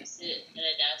 I sit at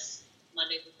a desk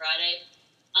Monday through Friday.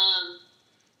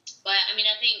 But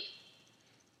I think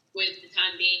with the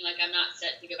time being, like, I'm not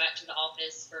set to go back to the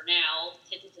office for now,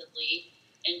 tentatively,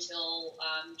 until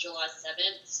July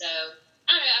 7th. So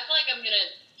I don't know. I feel like I'm gonna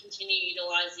continue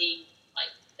utilizing like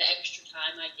the extra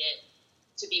time I get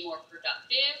to be more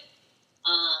productive,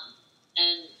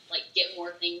 and like get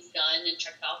more things done and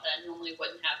checked off that I normally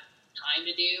wouldn't have time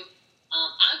to do.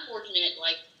 I'm fortunate.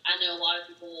 Like, I know a lot of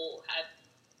people have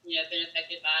been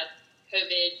affected by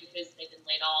COVID because they've been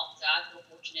laid off, so I feel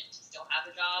fortunate to still have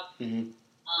a job. Mm-hmm.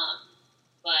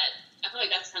 But I feel like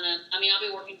that's kind of, I'll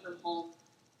be working from home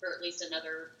for at least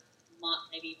another month,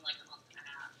 maybe even like a month and a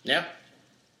half. Yeah.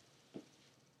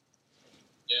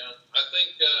 Yeah, I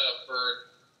think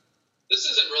this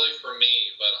isn't really for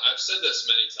me, but I've said this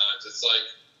many times. It's like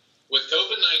with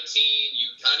COVID-19,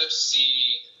 you kind of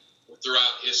see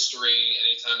throughout history,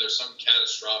 anytime there's something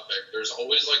catastrophic, there's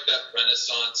always like that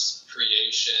Renaissance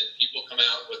creation. People come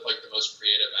out with like the most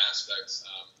creative aspects.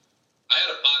 I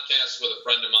had a podcast with a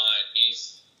friend of mine.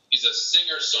 He's a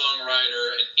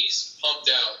singer-songwriter, and he's pumped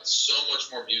out so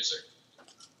much more music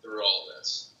through all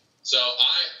this. So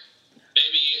I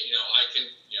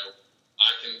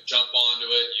can jump onto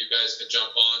it. You guys can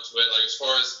jump onto it. Like, as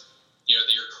far as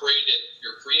your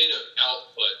creative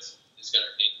output is going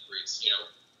to increase.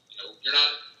 You're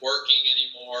not working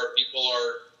anymore. People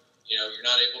are, you're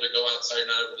not able to go outside. You're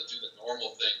not able to do the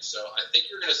normal things. So I think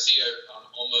you're going to see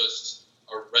almost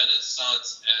a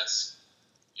Renaissance-esque,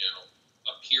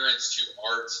 appearance to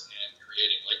art and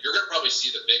creating. Like, you're going to probably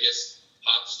see the biggest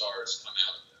pop stars come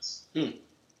out of this.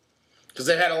 Because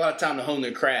they've had a lot of time to hone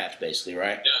their craft, basically,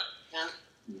 right? Yeah.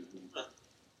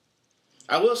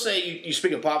 I will say, you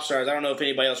speak of pop stars, I don't know if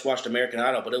anybody else watched American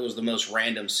Idol, but it was the most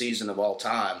random season of all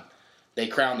time. They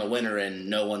crowned the winner and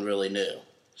no one really knew.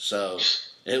 So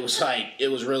it was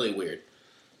really weird.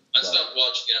 I stopped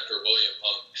watching after William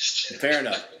Hung.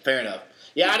 Fair enough.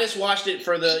 Yeah, I just watched it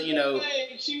for the, Yeah.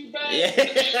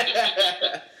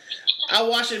 I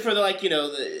watched it for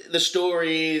the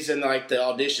stories and like the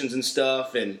auditions and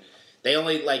stuff, and they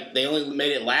only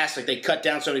made it last, like they cut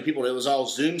down so many people. It was all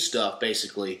Zoom stuff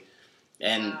basically,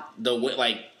 and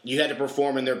you had to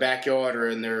perform in their backyard or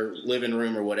in their living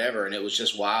room or whatever, and it was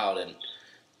just wild. And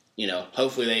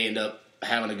hopefully they end up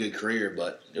having a good career,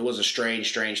 but it was a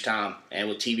strange time, and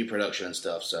with TV production and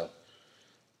stuff. So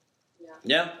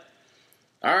yeah.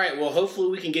 All right, well, hopefully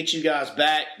we can get you guys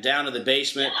back down to the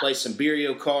basement, play some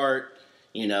Beerio Kart,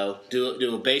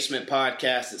 do a basement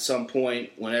podcast at some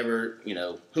point whenever,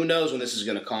 who knows when this is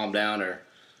going to calm down or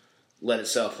let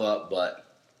itself up. But,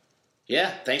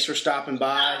 yeah, thanks for stopping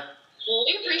by. Well,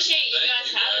 we appreciate you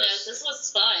guys having us. This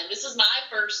was fun. This was my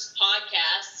first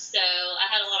podcast, so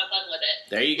I had a lot of fun with it.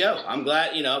 There you go. I'm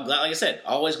glad, like I said,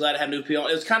 always glad to have new people.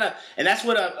 It was kind of, and that's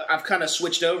what I've kind of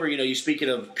switched over, you speaking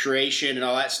of creation and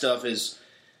all that stuff is,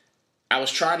 I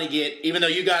was trying to get, even though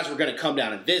you guys were going to come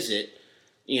down and visit,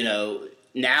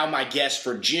 now my guest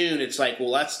for June, it's like, well,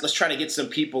 let's try to get some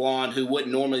people on who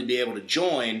wouldn't normally be able to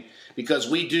join, because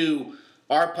we do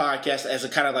our podcast as a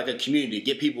kind of like a community.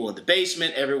 Get people in the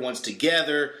basement, everyone's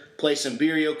together, play some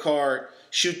Beerio Kart,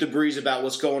 shoot the breeze about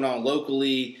what's going on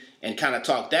locally, and kind of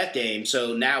talk that game.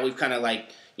 So now we've kind of like,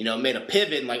 made a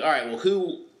pivot and like, all right, well,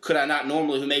 who could I not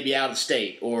normally, who may be out of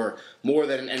state or more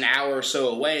than an hour or so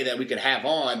away that we could have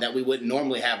on that we wouldn't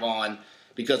normally have on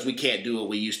because we can't do what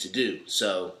we used to do.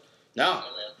 So, no,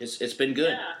 it's been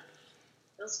good. Yeah,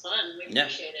 it was fun. We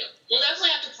appreciate it. We'll definitely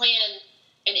have to plan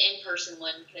an in-person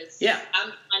one because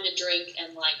I'm trying to drink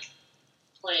and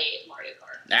play Mario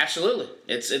Kart. Absolutely,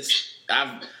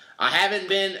 I haven't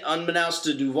been, unbeknownst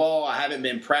to Duvall, I haven't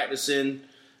been practicing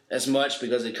as much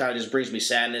because it kind of just brings me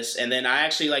sadness. And then I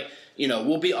actually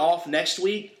we'll be off next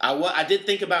week. I did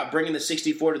think about bringing the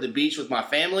 64 to the beach with my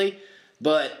family,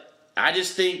 but I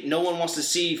just think no one wants to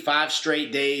see 5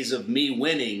 straight days of me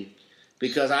winning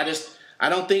because I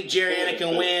don't think Jerriana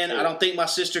can win. I don't think my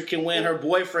sister can win. Her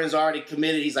boyfriend's already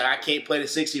committed. He's like, I can't play the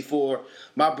 64.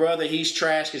 My brother, he's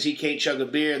trash because he can't chug a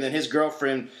beer. And then his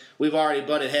girlfriend, we've already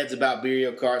butted heads about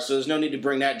Beerio Kart, so there's no need to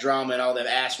bring that drama and all that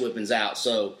ass whippings out.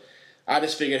 So I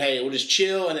just figured, hey, we'll just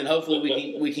chill, and then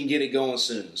hopefully we can get it going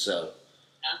soon. So,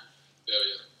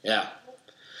 yeah.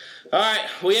 All right.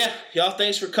 Well, yeah, y'all,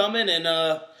 thanks for coming.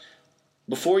 And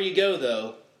before you go,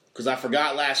 though, because I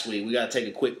forgot last week, we got to take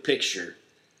a quick picture.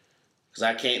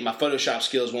 Because my Photoshop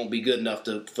skills won't be good enough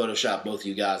to Photoshop both of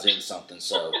you guys in something,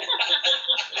 so.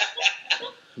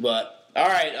 But, all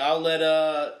right, I'll let,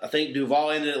 I think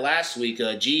Duvall ended it last week.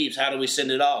 Jeebs, how do we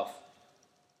send it off?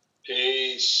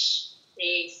 Peace.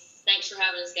 Peace. Thanks for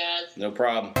having us, guys. No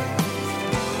problem.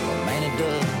 Man, it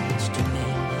does